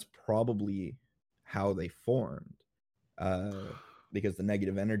like that's probably how they formed, because the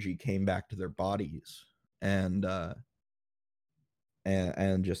negative energy came back to their bodies and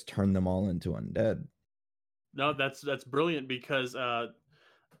just turned them all into undead. No, that's brilliant, because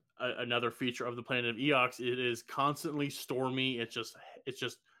another feature of the planet of Eox, it is constantly stormy. It's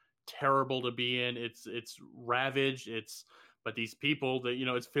just terrible to be in. It's ravaged. But these people that,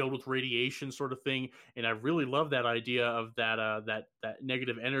 it's filled with radiation, sort of thing. And I really love that idea of that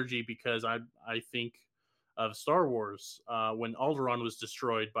negative energy, because I think of Star Wars, when Alderaan was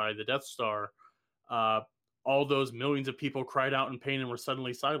destroyed by the Death Star. All those millions of people cried out in pain and were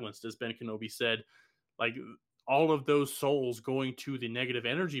suddenly silenced, as Ben Kenobi said. Like, all of those souls going to the negative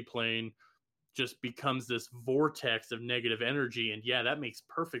energy plane just becomes this vortex of negative energy. And yeah, that makes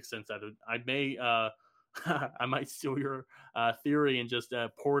perfect sense. I may I might steal your theory and just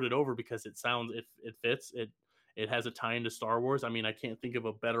port it over, because it sounds, it fits. It has a tie into Star Wars. I mean, I can't think of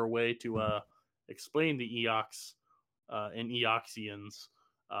a better way to explain the Eox and Eoxians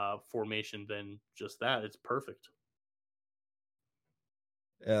formation than just that. It's perfect.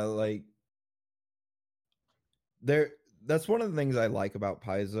 Like, that's one of the things I like about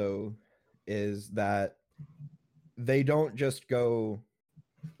Paizo, is that they don't just go,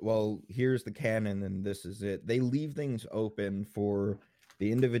 well, here's the canon and this is it. They leave things open for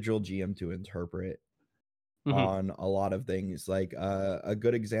the individual GM to interpret on a lot of things. Like, a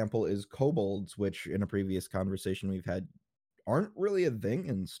good example is kobolds, which in a previous conversation we've had aren't really a thing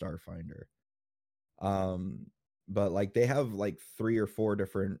in Starfinder. But like, they have like 3 or 4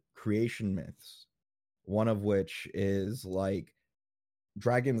 different creation myths. One of which is like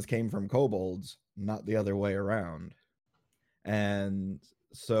dragons came from kobolds, not the other way around. And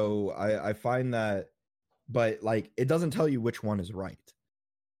so I find that, but like, it doesn't tell you which one is right.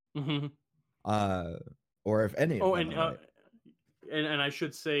 Or if any of them are right. And I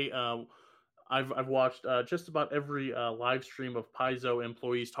should say, I've watched just about every live stream of Paizo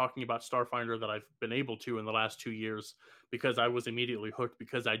employees talking about Starfinder that I've been able to in the last 2 years, because I was immediately hooked,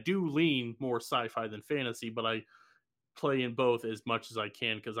 because I do lean more sci-fi than fantasy, but I play in both as much as I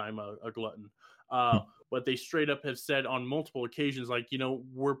can, because I'm a glutton. But they straight up have said on multiple occasions, like,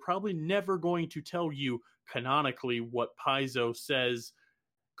 we're probably never going to tell you canonically what Paizo says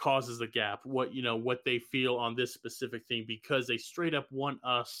causes the gap, what they feel on this specific thing, because they straight up want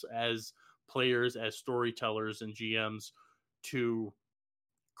us as players, as storytellers and GMs, to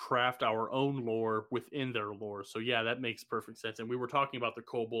craft our own lore within their lore. So yeah, that makes perfect sense. And we were talking about the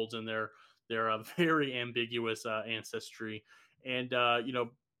kobolds and their very ambiguous ancestry. And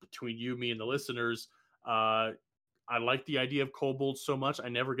between you, me, and the listeners, I like the idea of kobolds so much. I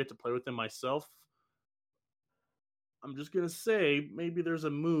never get to play with them myself. I'm just gonna say, maybe there's a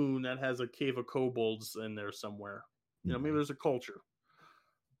moon that has a cave of kobolds in there somewhere. Maybe there's a culture.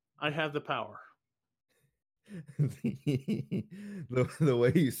 I have the power. The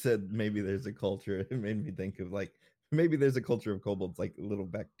way you said maybe there's a culture, it made me think of like, maybe there's a culture of kobolds, like little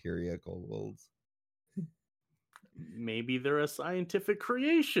bacteria kobolds. Maybe they're a scientific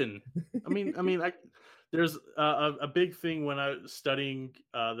creation. There's a big thing when I was studying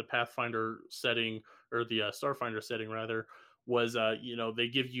the Pathfinder setting, or the Starfinder setting rather, was they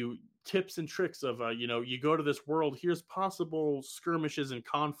give you tips and tricks of you go to this world, here's possible skirmishes and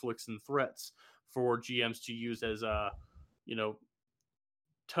conflicts and threats for GMs to use as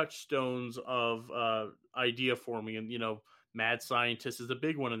touchstones of idea forming. And mad scientist is a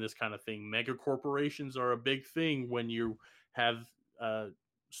big one in this kind of thing. Mega corporations are a big thing when you have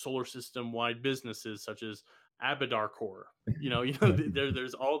solar system wide businesses such as Abadar Corp.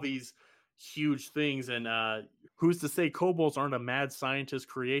 There's all these huge things. And who's to say kobolds aren't a mad scientist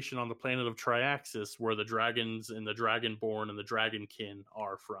creation on the planet of Triaxis, where the dragons and the dragonborn and the dragonkin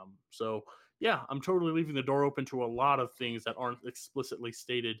are from. So yeah, I'm totally leaving the door open to a lot of things that aren't explicitly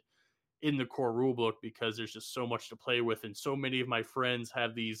stated in the core rulebook, because there's just so much to play with. And so many of my friends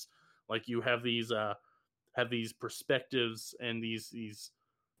have these, like you have these perspectives and these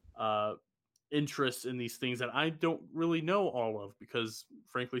interests in these things that I don't really know all of, because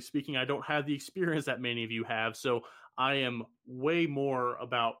frankly speaking, I don't have the experience that many of you have. So I am way more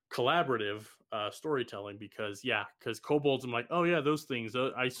about collaborative storytelling, because kobolds, I'm like, oh yeah, those things.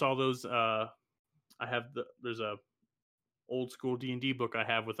 I saw those. There's a old school D&D book I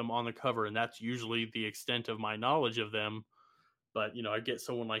have with them on the cover, and that's usually the extent of my knowledge of them. But I get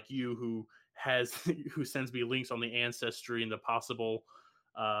someone like you who who sends me links on the ancestry and the possible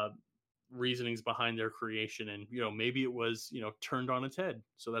reasonings behind their creation, and maybe it was turned on its head.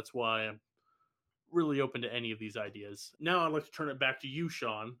 So that's why I'm really open to any of these ideas. Now I'd like to turn it back to you,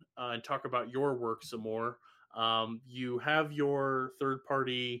 Sean, and talk about your work some more. You have your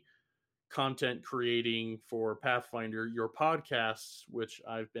third-party content creating for Pathfinder, your podcasts, which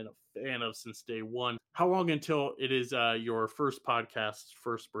I've been a fan of since day one. How long until it is your first podcast's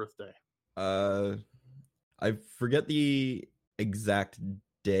first birthday? I forget the exact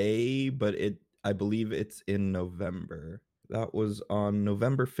day, but I believe it's in November. That was on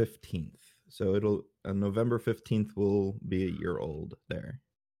November 15th. So November 15th will be a year old there.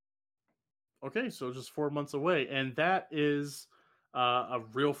 Okay, so just 4 months away. And that is a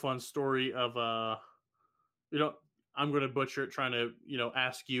real fun story of, I'm going to butcher it trying to,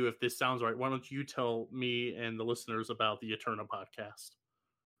 ask you if this sounds right. Why don't you tell me and the listeners about the Eterna podcast?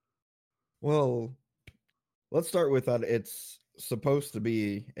 Well, let's start with that. It's supposed to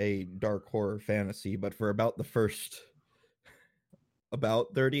be a dark horror fantasy, but for about the first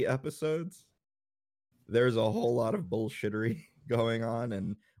about 30 episodes, there's a whole lot of bullshittery going on,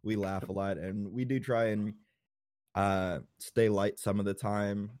 and we laugh a lot, and we do try and stay light some of the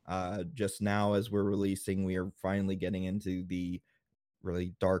time. Just now, as we're releasing, we are finally getting into the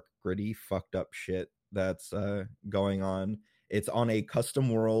really dark, gritty, fucked up shit that's going on. It's on a custom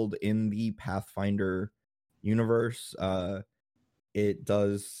world in the Pathfinder universe. It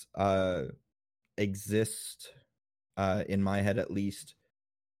does exist, in my head at least,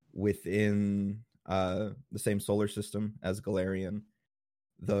 within the same solar system as Golarion.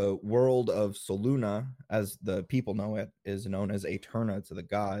 The world of Soluna, as the people know it, is known as Eterna to the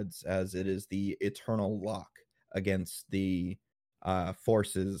gods, as it is the eternal lock against the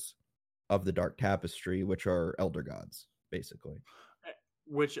forces of the Dark Tapestry, which are elder gods, basically.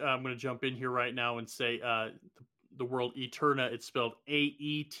 Which I'm going to jump in here right now and say the world Eterna, it's spelled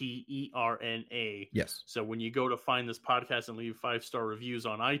Aeterna. Yes. So when you go to find this podcast and leave 5-star reviews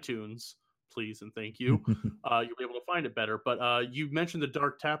on iTunes, please and thank you, you'll be able to find it better. But you mentioned the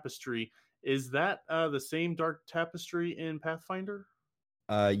Dark Tapestry. Is that the same Dark Tapestry in Pathfinder?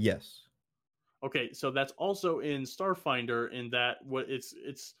 Yes. Okay, so that's also in Starfinder. In that, what it's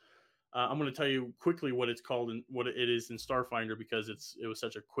I'm going to tell you quickly what it's called and what it is in Starfinder, because it was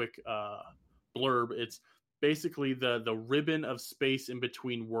such a quick blurb. It's basically the ribbon of space in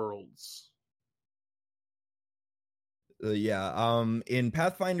between worlds. In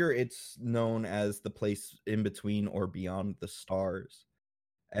Pathfinder, it's known as the place in between or beyond the stars,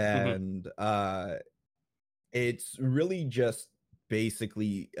 and it's really just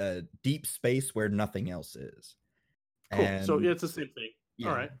basically deep space where nothing else is. Cool. And, so it's the same thing. Yeah.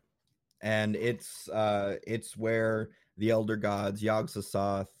 All right. And it's where the elder gods,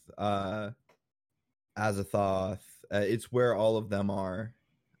 Yog-Sothoth, Azathoth, it's where all of them are.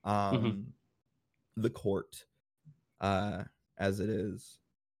 The court, as it is.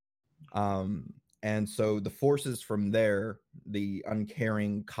 And so the forces from there, the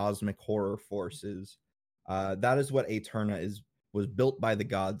uncaring cosmic horror forces, that is what Eterna was built by the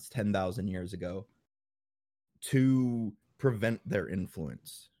gods 10,000 years ago to prevent their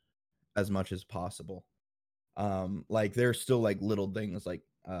influence as much as possible. Like there's still like little things like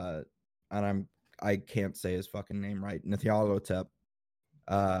and I can't say his fucking name right. Nyarlathotep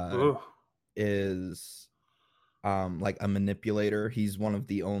is like a manipulator. He's one of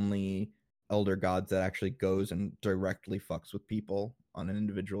the only elder gods that actually goes and directly fucks with people on an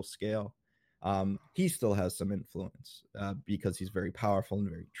individual scale. He still has some influence because he's very powerful and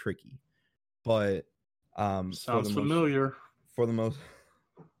very tricky. But sounds familiar. For the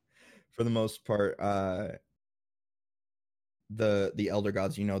most part, the elder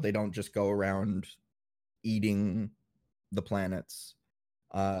gods, they don't just go around eating the planets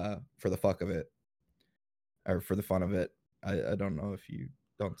for the fuck of it, or for the fun of it. I don't know if you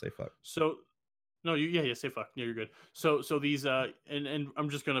don't say fuck. So no, you say fuck. Yeah, you're good. So these and I'm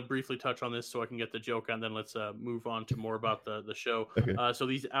just gonna briefly touch on this so I can get the joke on, then let's move on to more about the show. Okay. So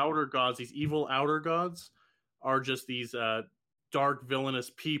these outer gods, these evil outer gods, are just these dark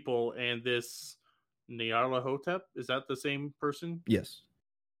villainous people, and this Nyarlathotep, is that the same person? Yes.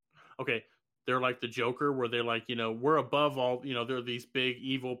 Okay. They're like the Joker, where they're like, we're above all, they're these big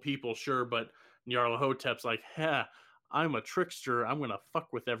evil people, sure, but Nyarlathotep's like, I'm a trickster. I'm gonna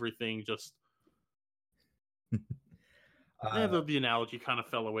fuck with everything. Just the analogy kind of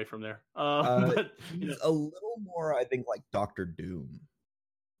fell away from there. But he's a little more, I think, like Dr. Doom,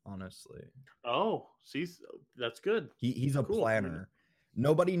 honestly. Oh, see, that's good. He's a planner.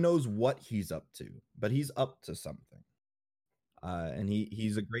 Nobody knows what he's up to, but he's up to something. And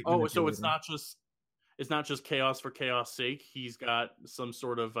he's a great. Oh, so it's not just chaos for chaos sake. He's got some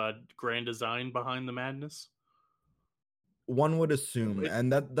sort of grand design behind the madness. one would assume, It-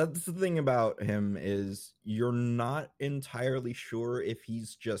 and that's the thing about him, is you're not entirely sure if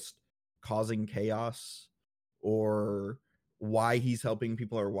he's just causing chaos or why he's helping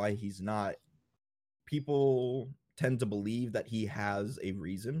people or why he's not. People tend to believe that he has a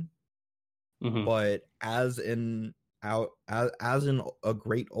reason, but as in a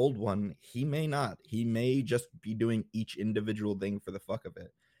great old one, he may not. He may just be doing each individual thing for the fuck of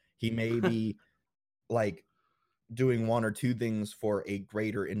it. He may be like doing one or two things for a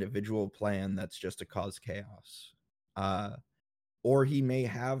greater individual plan that's just to cause chaos. Or he may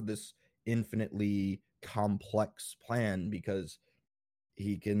have this infinitely complex plan because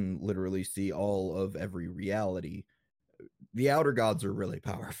he can literally see all of every reality. The outer gods are really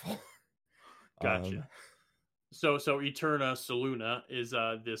powerful. Gotcha. So Eterna Soluna is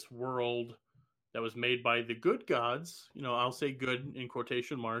this world that was made by the good gods. I'll say good in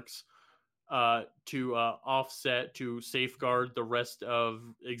quotation marks, to offset, to safeguard the rest of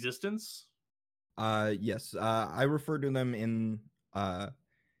existence. Yes. I refer to them in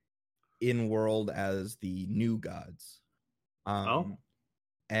world as the new gods.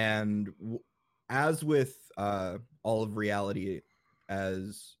 And as with all of reality,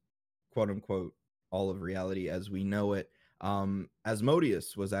 as quote unquote all of reality as we know it,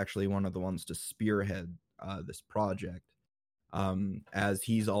 Asmodeus was actually one of the ones to spearhead this project, as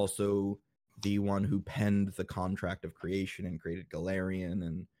he's also the one who penned the contract of creation and created Galarian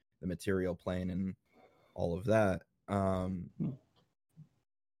and the material plane and all of that.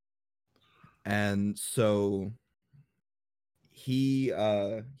 And so he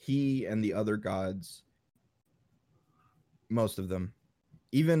and the other gods, most of them,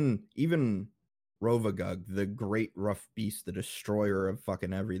 even Rovagug, the great rough beast, the destroyer of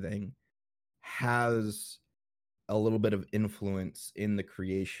fucking everything, has a little bit of influence in the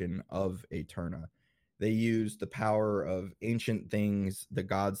creation of Eterna. They use the power of ancient things, the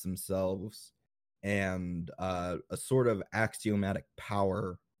gods themselves, and a sort of axiomatic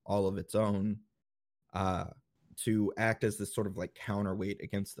power all of its own, to act as this sort of like counterweight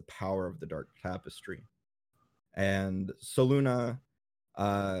against the power of the Dark Tapestry. And Soluna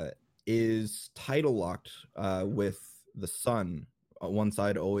is title locked with the sun, one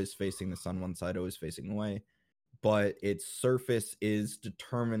side always facing the sun, one side always facing away, but its surface is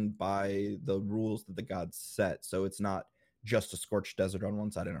determined by the rules that the gods set. So it's not just a scorched desert on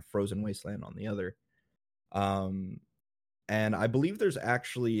one side and a frozen wasteland on the other. And I believe there's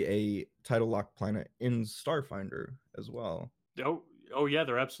actually a title locked planet in Starfinder as well. Oh yeah,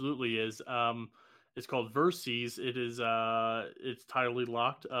 there absolutely is. It's called Verces. It is it's tidally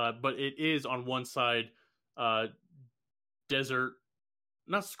locked, but it is on one side desert,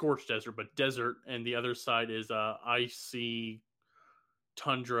 not scorched desert, but desert, and the other side is icy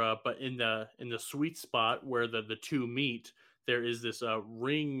tundra. But in the sweet spot where the two meet, there is this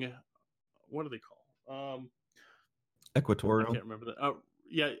ring. What do they call? Equatorial. I can't remember that.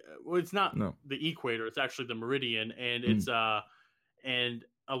 Yeah, well, it's not the equator. It's actually the meridian, and it's and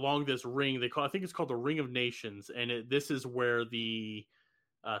along this ring, I think it's called the Ring of Nations, and this is where the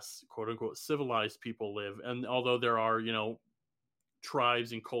quote unquote civilized people live. And although there are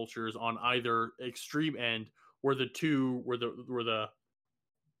tribes and cultures on either extreme end, where the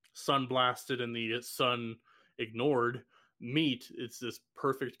sun blasted and the sun ignored meet, it's this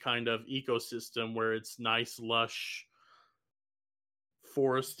perfect kind of ecosystem where it's nice, lush,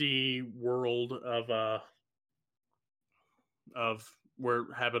 foresty world of where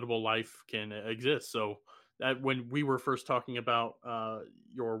habitable life can exist. So that when we were first talking about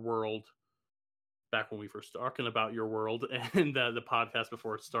your world, back when we first talking about your world and the podcast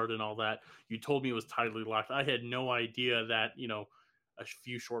before it started and all that, you told me it was tidally locked. I had no idea that a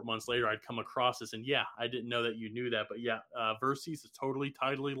few short months later I'd come across this, and yeah, I didn't know that you knew that. But yeah, Verces is totally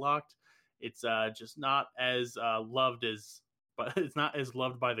tidally locked. It's just not as loved as, but it's not as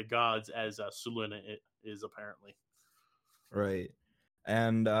loved by the gods as Soluna is apparently. Right.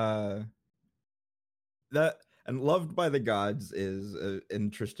 And loved by the gods is an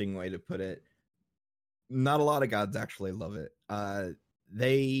interesting way to put it. Not a lot of gods actually love it.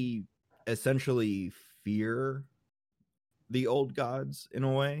 They essentially fear the old gods in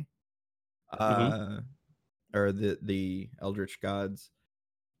a way, or the eldritch gods,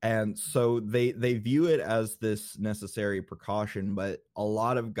 and so they view it as this necessary precaution. But a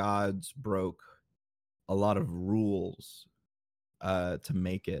lot of gods broke a lot of rules to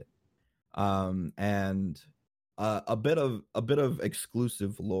make it, and a bit of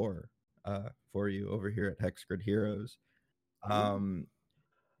exclusive lore for you over here at Hexgrid Heroes.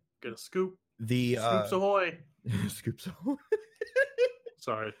 Get a scoop. The Scoops ahoy! Scoops ahoy!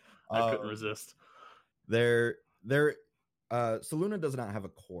 Sorry, I couldn't resist. There Soluna does not have a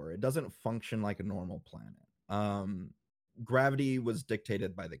core. It doesn't function like a normal planet. Gravity was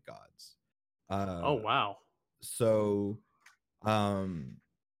dictated by the gods. Oh wow. So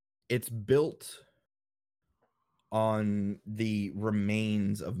it's built on the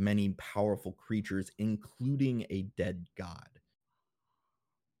remains of many powerful creatures, including a dead god.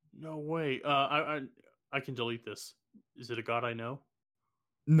 No way. I can delete this. Is it a god I know?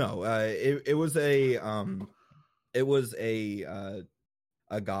 No, it was a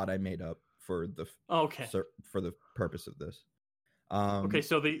god I made up for the Okay. for the purpose of this. Okay,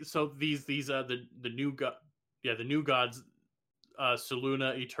 so these the new god, yeah, the new gods,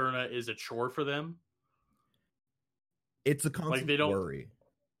 Soluna Eterna is a chore for them. It's a constant Like they don't. worry.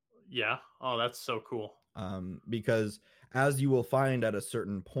 Yeah. Oh, that's so cool. Because as you will find at a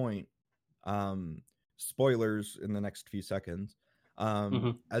certain point, spoilers in the next few seconds,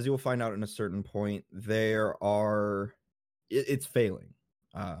 as you will find out in a certain point, it's failing.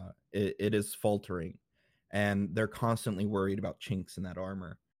 It is faltering, and they're constantly worried about chinks in that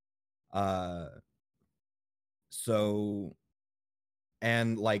armor. So,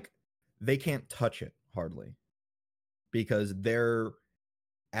 and like they can't touch it hardly because their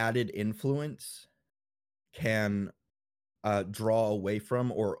added influence can draw away from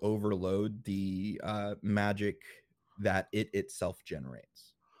or overload the magic that it itself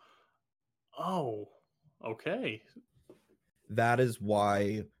generates. Oh, okay. That is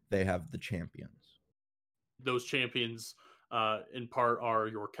why they have the champions. Those champions, in part, are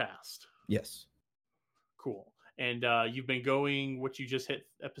your cast. Yes. Cool. And you've been going. What you just hit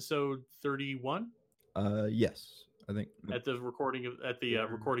episode 31? Yes, I think at the recording of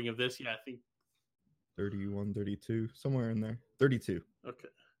recording of this. Yeah, I think 31, 32, somewhere in there. 32. Okay.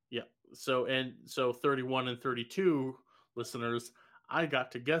 Yeah. So 31 and 32 listeners, I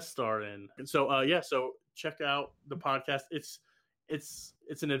got to guest star in. And so so check out the podcast. It's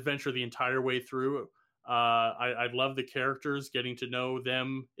an adventure the entire way through. I love the characters. Getting to know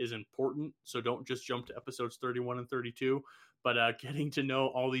them is important. So don't just jump to episodes 31 and 32, but getting to know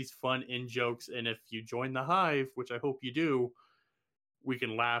all these fun in jokes. And if you join the Hive, which I hope you do, we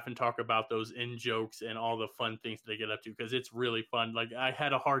can laugh and talk about those in jokes and all the fun things they get up to, because it's really fun. Like I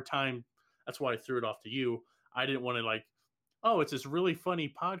had a hard time. That's why I threw it off to you. I didn't want to it's this really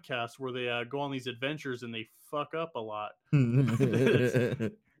funny podcast where they go on these adventures and they fuck up a lot.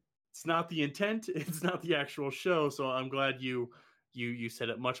 It's not the intent. It's not the actual show. So I'm glad you said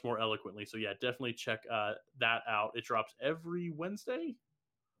it much more eloquently. So yeah, definitely check that out. It drops every Wednesday.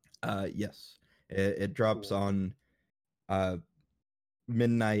 Yes, it drops on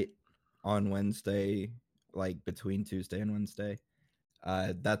midnight on Wednesday, like between Tuesday and Wednesday.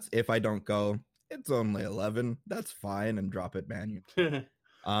 That's if I don't go. It's only 11. That's fine, and drop it manually.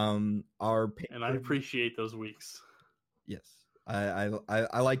 And I appreciate those weeks. Yes,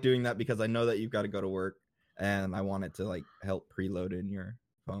 I like doing that because I know that you've got to go to work, and I want it to like help preload in your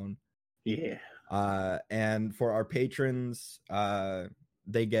phone. Yeah. And for our patrons,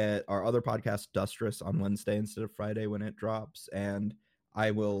 they get our other podcast, Dustress, on Wednesday instead of Friday when it drops. And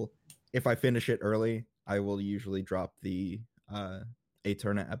I will, if I finish it early, I will usually drop the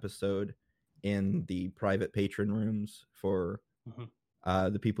Eterna episode in the private patron rooms for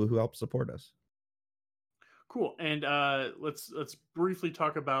the people who help support us. Cool. And let's briefly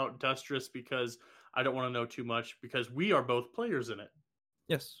talk about Dustress, because I don't want to know too much, because we are both players in it.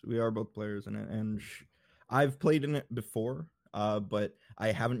 Yes, we are both players in it, and I've played in it before, but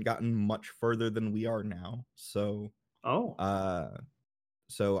I haven't gotten much further than we are now. So,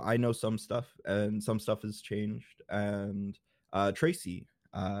 so I know some stuff, and some stuff has changed. And Tracy,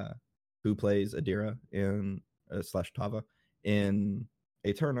 who plays Adira in / Tava in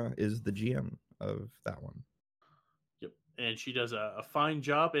Eterna, is the GM of that one. Yep, and she does a fine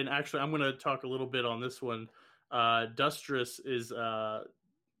job. And actually, I'm going to talk a little bit on this one. Dustress is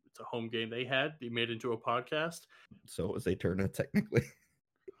it's a home game they made into a podcast. So it was Eterna technically.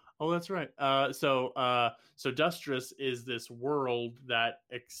 Oh, that's right. So Dustress is this world that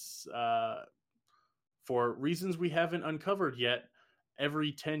for reasons we haven't uncovered yet,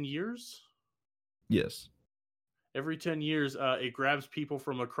 every 10 years. Yes. Every 10 years, it grabs people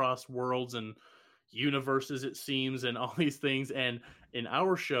from across worlds and universes, it seems, and all these things. And in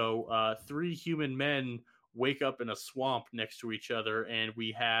our show, 3 human men wake up in a swamp next to each other, and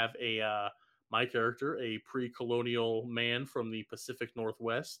we have my character, a pre-colonial man from the Pacific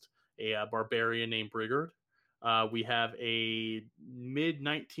Northwest, a barbarian named Brigard. We have a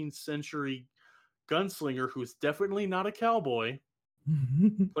mid-19th century gunslinger who's definitely not a cowboy,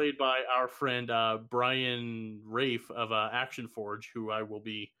 played by our friend Brian Rafe of Action Forge, who I will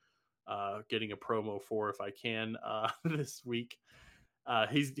be getting a promo for if I can this week.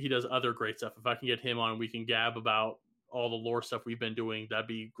 He does other great stuff. If I can get him on, we can gab about all the lore stuff we've been doing. That'd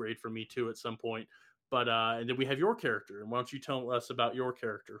be great for me too at some point. But and then we have your character. And why don't you tell us about your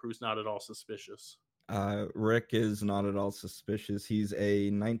character, who's not at all suspicious? Rick is not at all suspicious. He's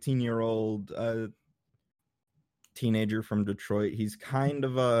a 19-year-old teenager from Detroit. He's kind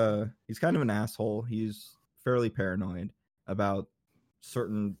of an asshole. He's fairly paranoid about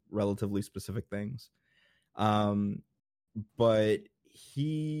certain relatively specific things. But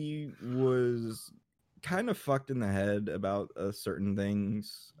he was kind of fucked in the head about certain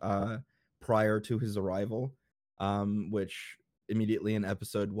things prior to his arrival, which immediately in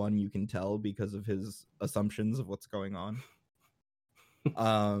episode 1 you can tell because of his assumptions of what's going on.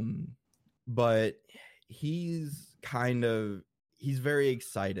 But he's very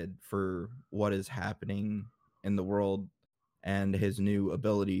excited for what is happening in the world and his new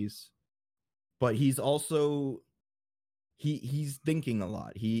abilities, but he's also he's thinking a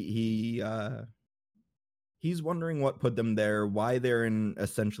lot. He's wondering what put them there, why they're in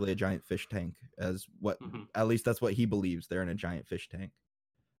essentially a giant fish tank, as what at least that's what he believes. They're in a giant fish tank.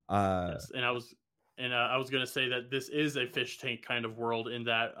 Yes, and I was going to say that this is a fish tank kind of world in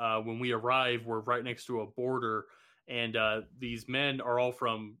that when we arrive, we're right next to a border, and these men are all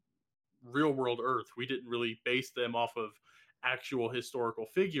from real world Earth. We didn't really base them off of actual historical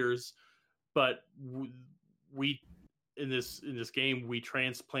figures, but we in this game we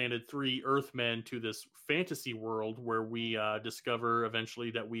transplanted 3 Earthmen to this fantasy world where we discover eventually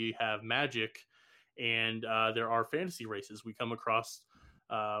that we have magic, and there are fantasy races. We come across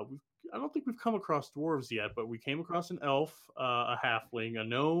I don't think we've come across dwarves yet, but we came across an elf, a halfling, a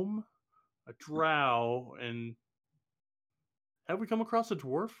gnome, a drow, and have we come across a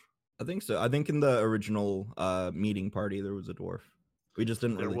dwarf? I think so. I think in the original meeting party there was a dwarf. We just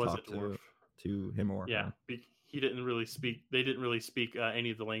didn't really talk to him or her. He didn't really speak. They didn't really speak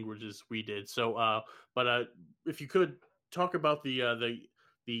any of the languages we did. So, but if you could talk about the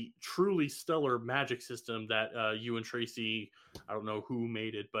truly stellar magic system that you and Tracy, I don't know who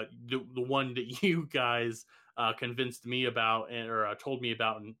made it, but the one that you guys convinced me about or told me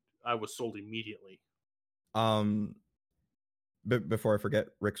about, and I was sold immediately. But before I forget,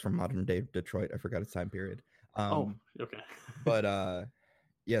 Rick's from modern day Detroit. I forgot his time period. Okay. But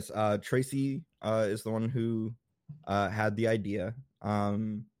yes, Tracy is the one who had the idea,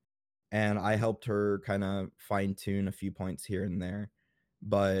 and I helped her kind of fine tune a few points here and there.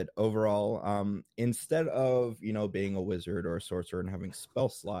 But overall, instead of being a wizard or a sorcerer and having spell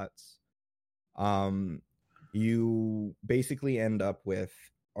slots, you basically end up with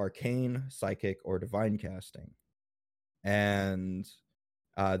arcane, psychic, or divine casting, and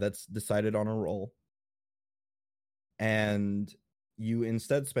that's decided on a roll. And you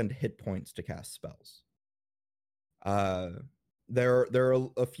instead spend hit points to cast spells. There are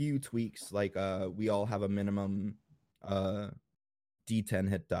a few tweaks, like we all have a minimum D10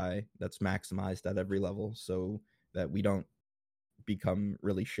 hit die that's maximized at every level, so that we don't become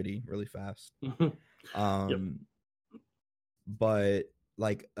really shitty really fast. But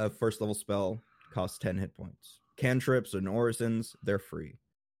like a first level spell costs 10 hit points. Cantrips and orisons, they're free.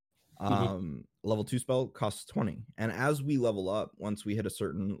 Level 2 spell costs 20. And as we level up, once we hit a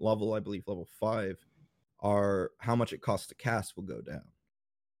certain level, I believe level 5, how much it costs to cast will go down.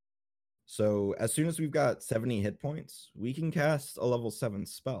 So as soon as we've got 70 hit points, we can cast a level 7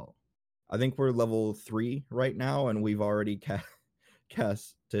 spell. I think we're level 3 right now, and we've already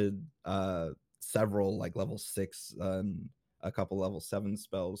casted several like level 6 and a couple level 7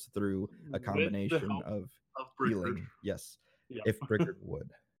 spells through a combination of healing. Yes, yep. If Briggard would.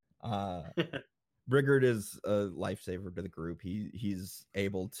 Briggard is a lifesaver to the group. He's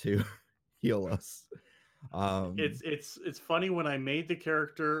able to heal us. It's funny, when I made the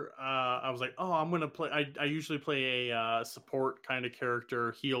character, I was like, oh, I'm gonna play. I usually play a support kind of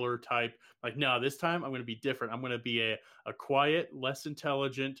character, healer type. Like, no, this time I'm gonna be different. I'm gonna be a quiet, less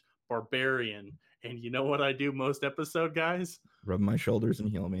intelligent barbarian. And you know what I do most episode, guys? Rub my shoulders and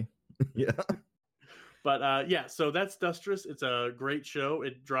heal me. Yeah. But yeah, so that's Dustress. It's a great show.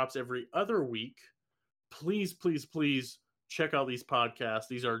 It drops every other week. Please, please, please check out these podcasts.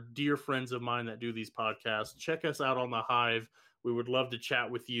 These are dear friends of mine that do these podcasts. Check us out on the Hive. We would love to chat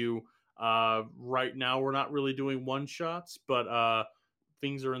with you. Right now, we're not really doing one-shots, but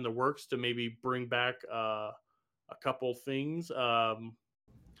things are in the works to maybe bring back a couple things.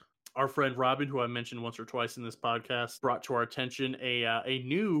 Our friend Robin, who I mentioned once or twice in this podcast, brought to our attention a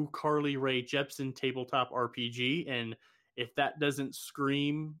new Carly Rae Jepsen tabletop RPG. And if that doesn't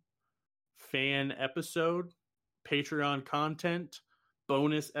scream fan episode, Patreon content,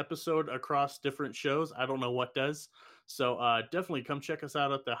 bonus episode across different shows. I don't know what does. So definitely come check us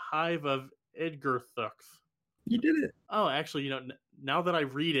out at the Hive of Edgarthuk. You did it. Oh, actually, now that I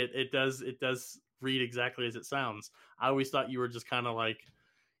read it, it does read exactly as it sounds. I always thought you were just kind of like,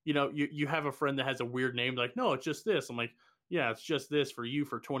 you have a friend that has a weird name, like, no, it's just this. I'm like, yeah, it's just this for you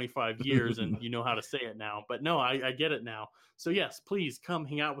for 25 years, and you know how to say it now. But no, I get it now. So yes, please come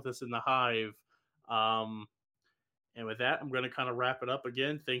hang out with us in the Hive. And with that, I'm going to kind of wrap it up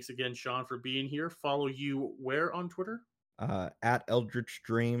again. Thanks again, Sean, for being here. Follow you where on Twitter? At Eldritch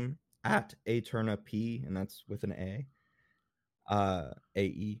Dream, at P, and that's with an A.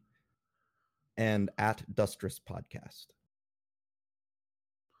 AE, and at Dustrous Podcast.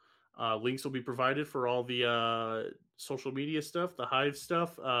 Links will be provided for all the social media stuff, the Hive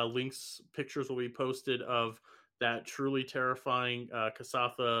stuff. Links, pictures will be posted of that truly terrifying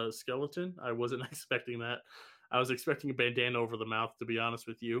Kasatha skeleton. I wasn't expecting that. I was expecting a bandana over the mouth, to be honest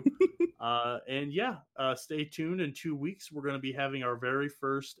with you. And yeah, stay tuned. In 2 weeks, we're going to be having our very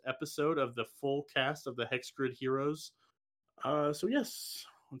first episode of the full cast of the Hexgrid Heroes. So yes,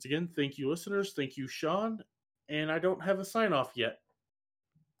 once again, thank you, listeners. Thank you, Sean. And I don't have a sign off yet.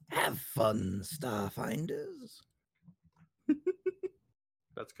 Have fun, Starfinders.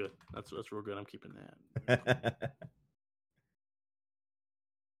 That's good. That's real good. I'm keeping that.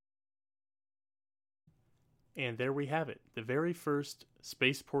 And there we have it, the very first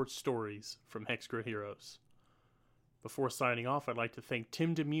Spaceport stories from Hexgrid Heroes. Before signing off, I'd like to thank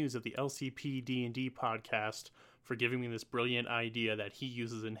Tim Demuse of the LCP D&D podcast for giving me this brilliant idea that he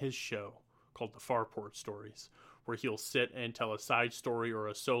uses in his show called the Farport Stories, where he'll sit and tell a side story or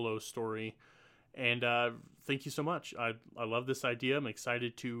a solo story. And thank you so much. I love this idea. I'm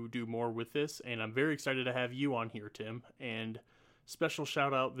excited to do more with this, and I'm very excited to have you on here, Tim. And special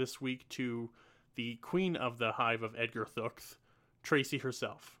shout out this week to the queen of the Hive of Edgarthuk, Tracy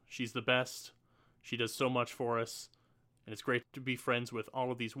herself. She's the best. She does so much for us, and it's great to be friends with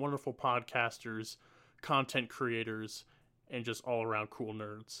all of these wonderful podcasters, content creators, and just all around cool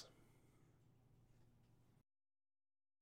nerds.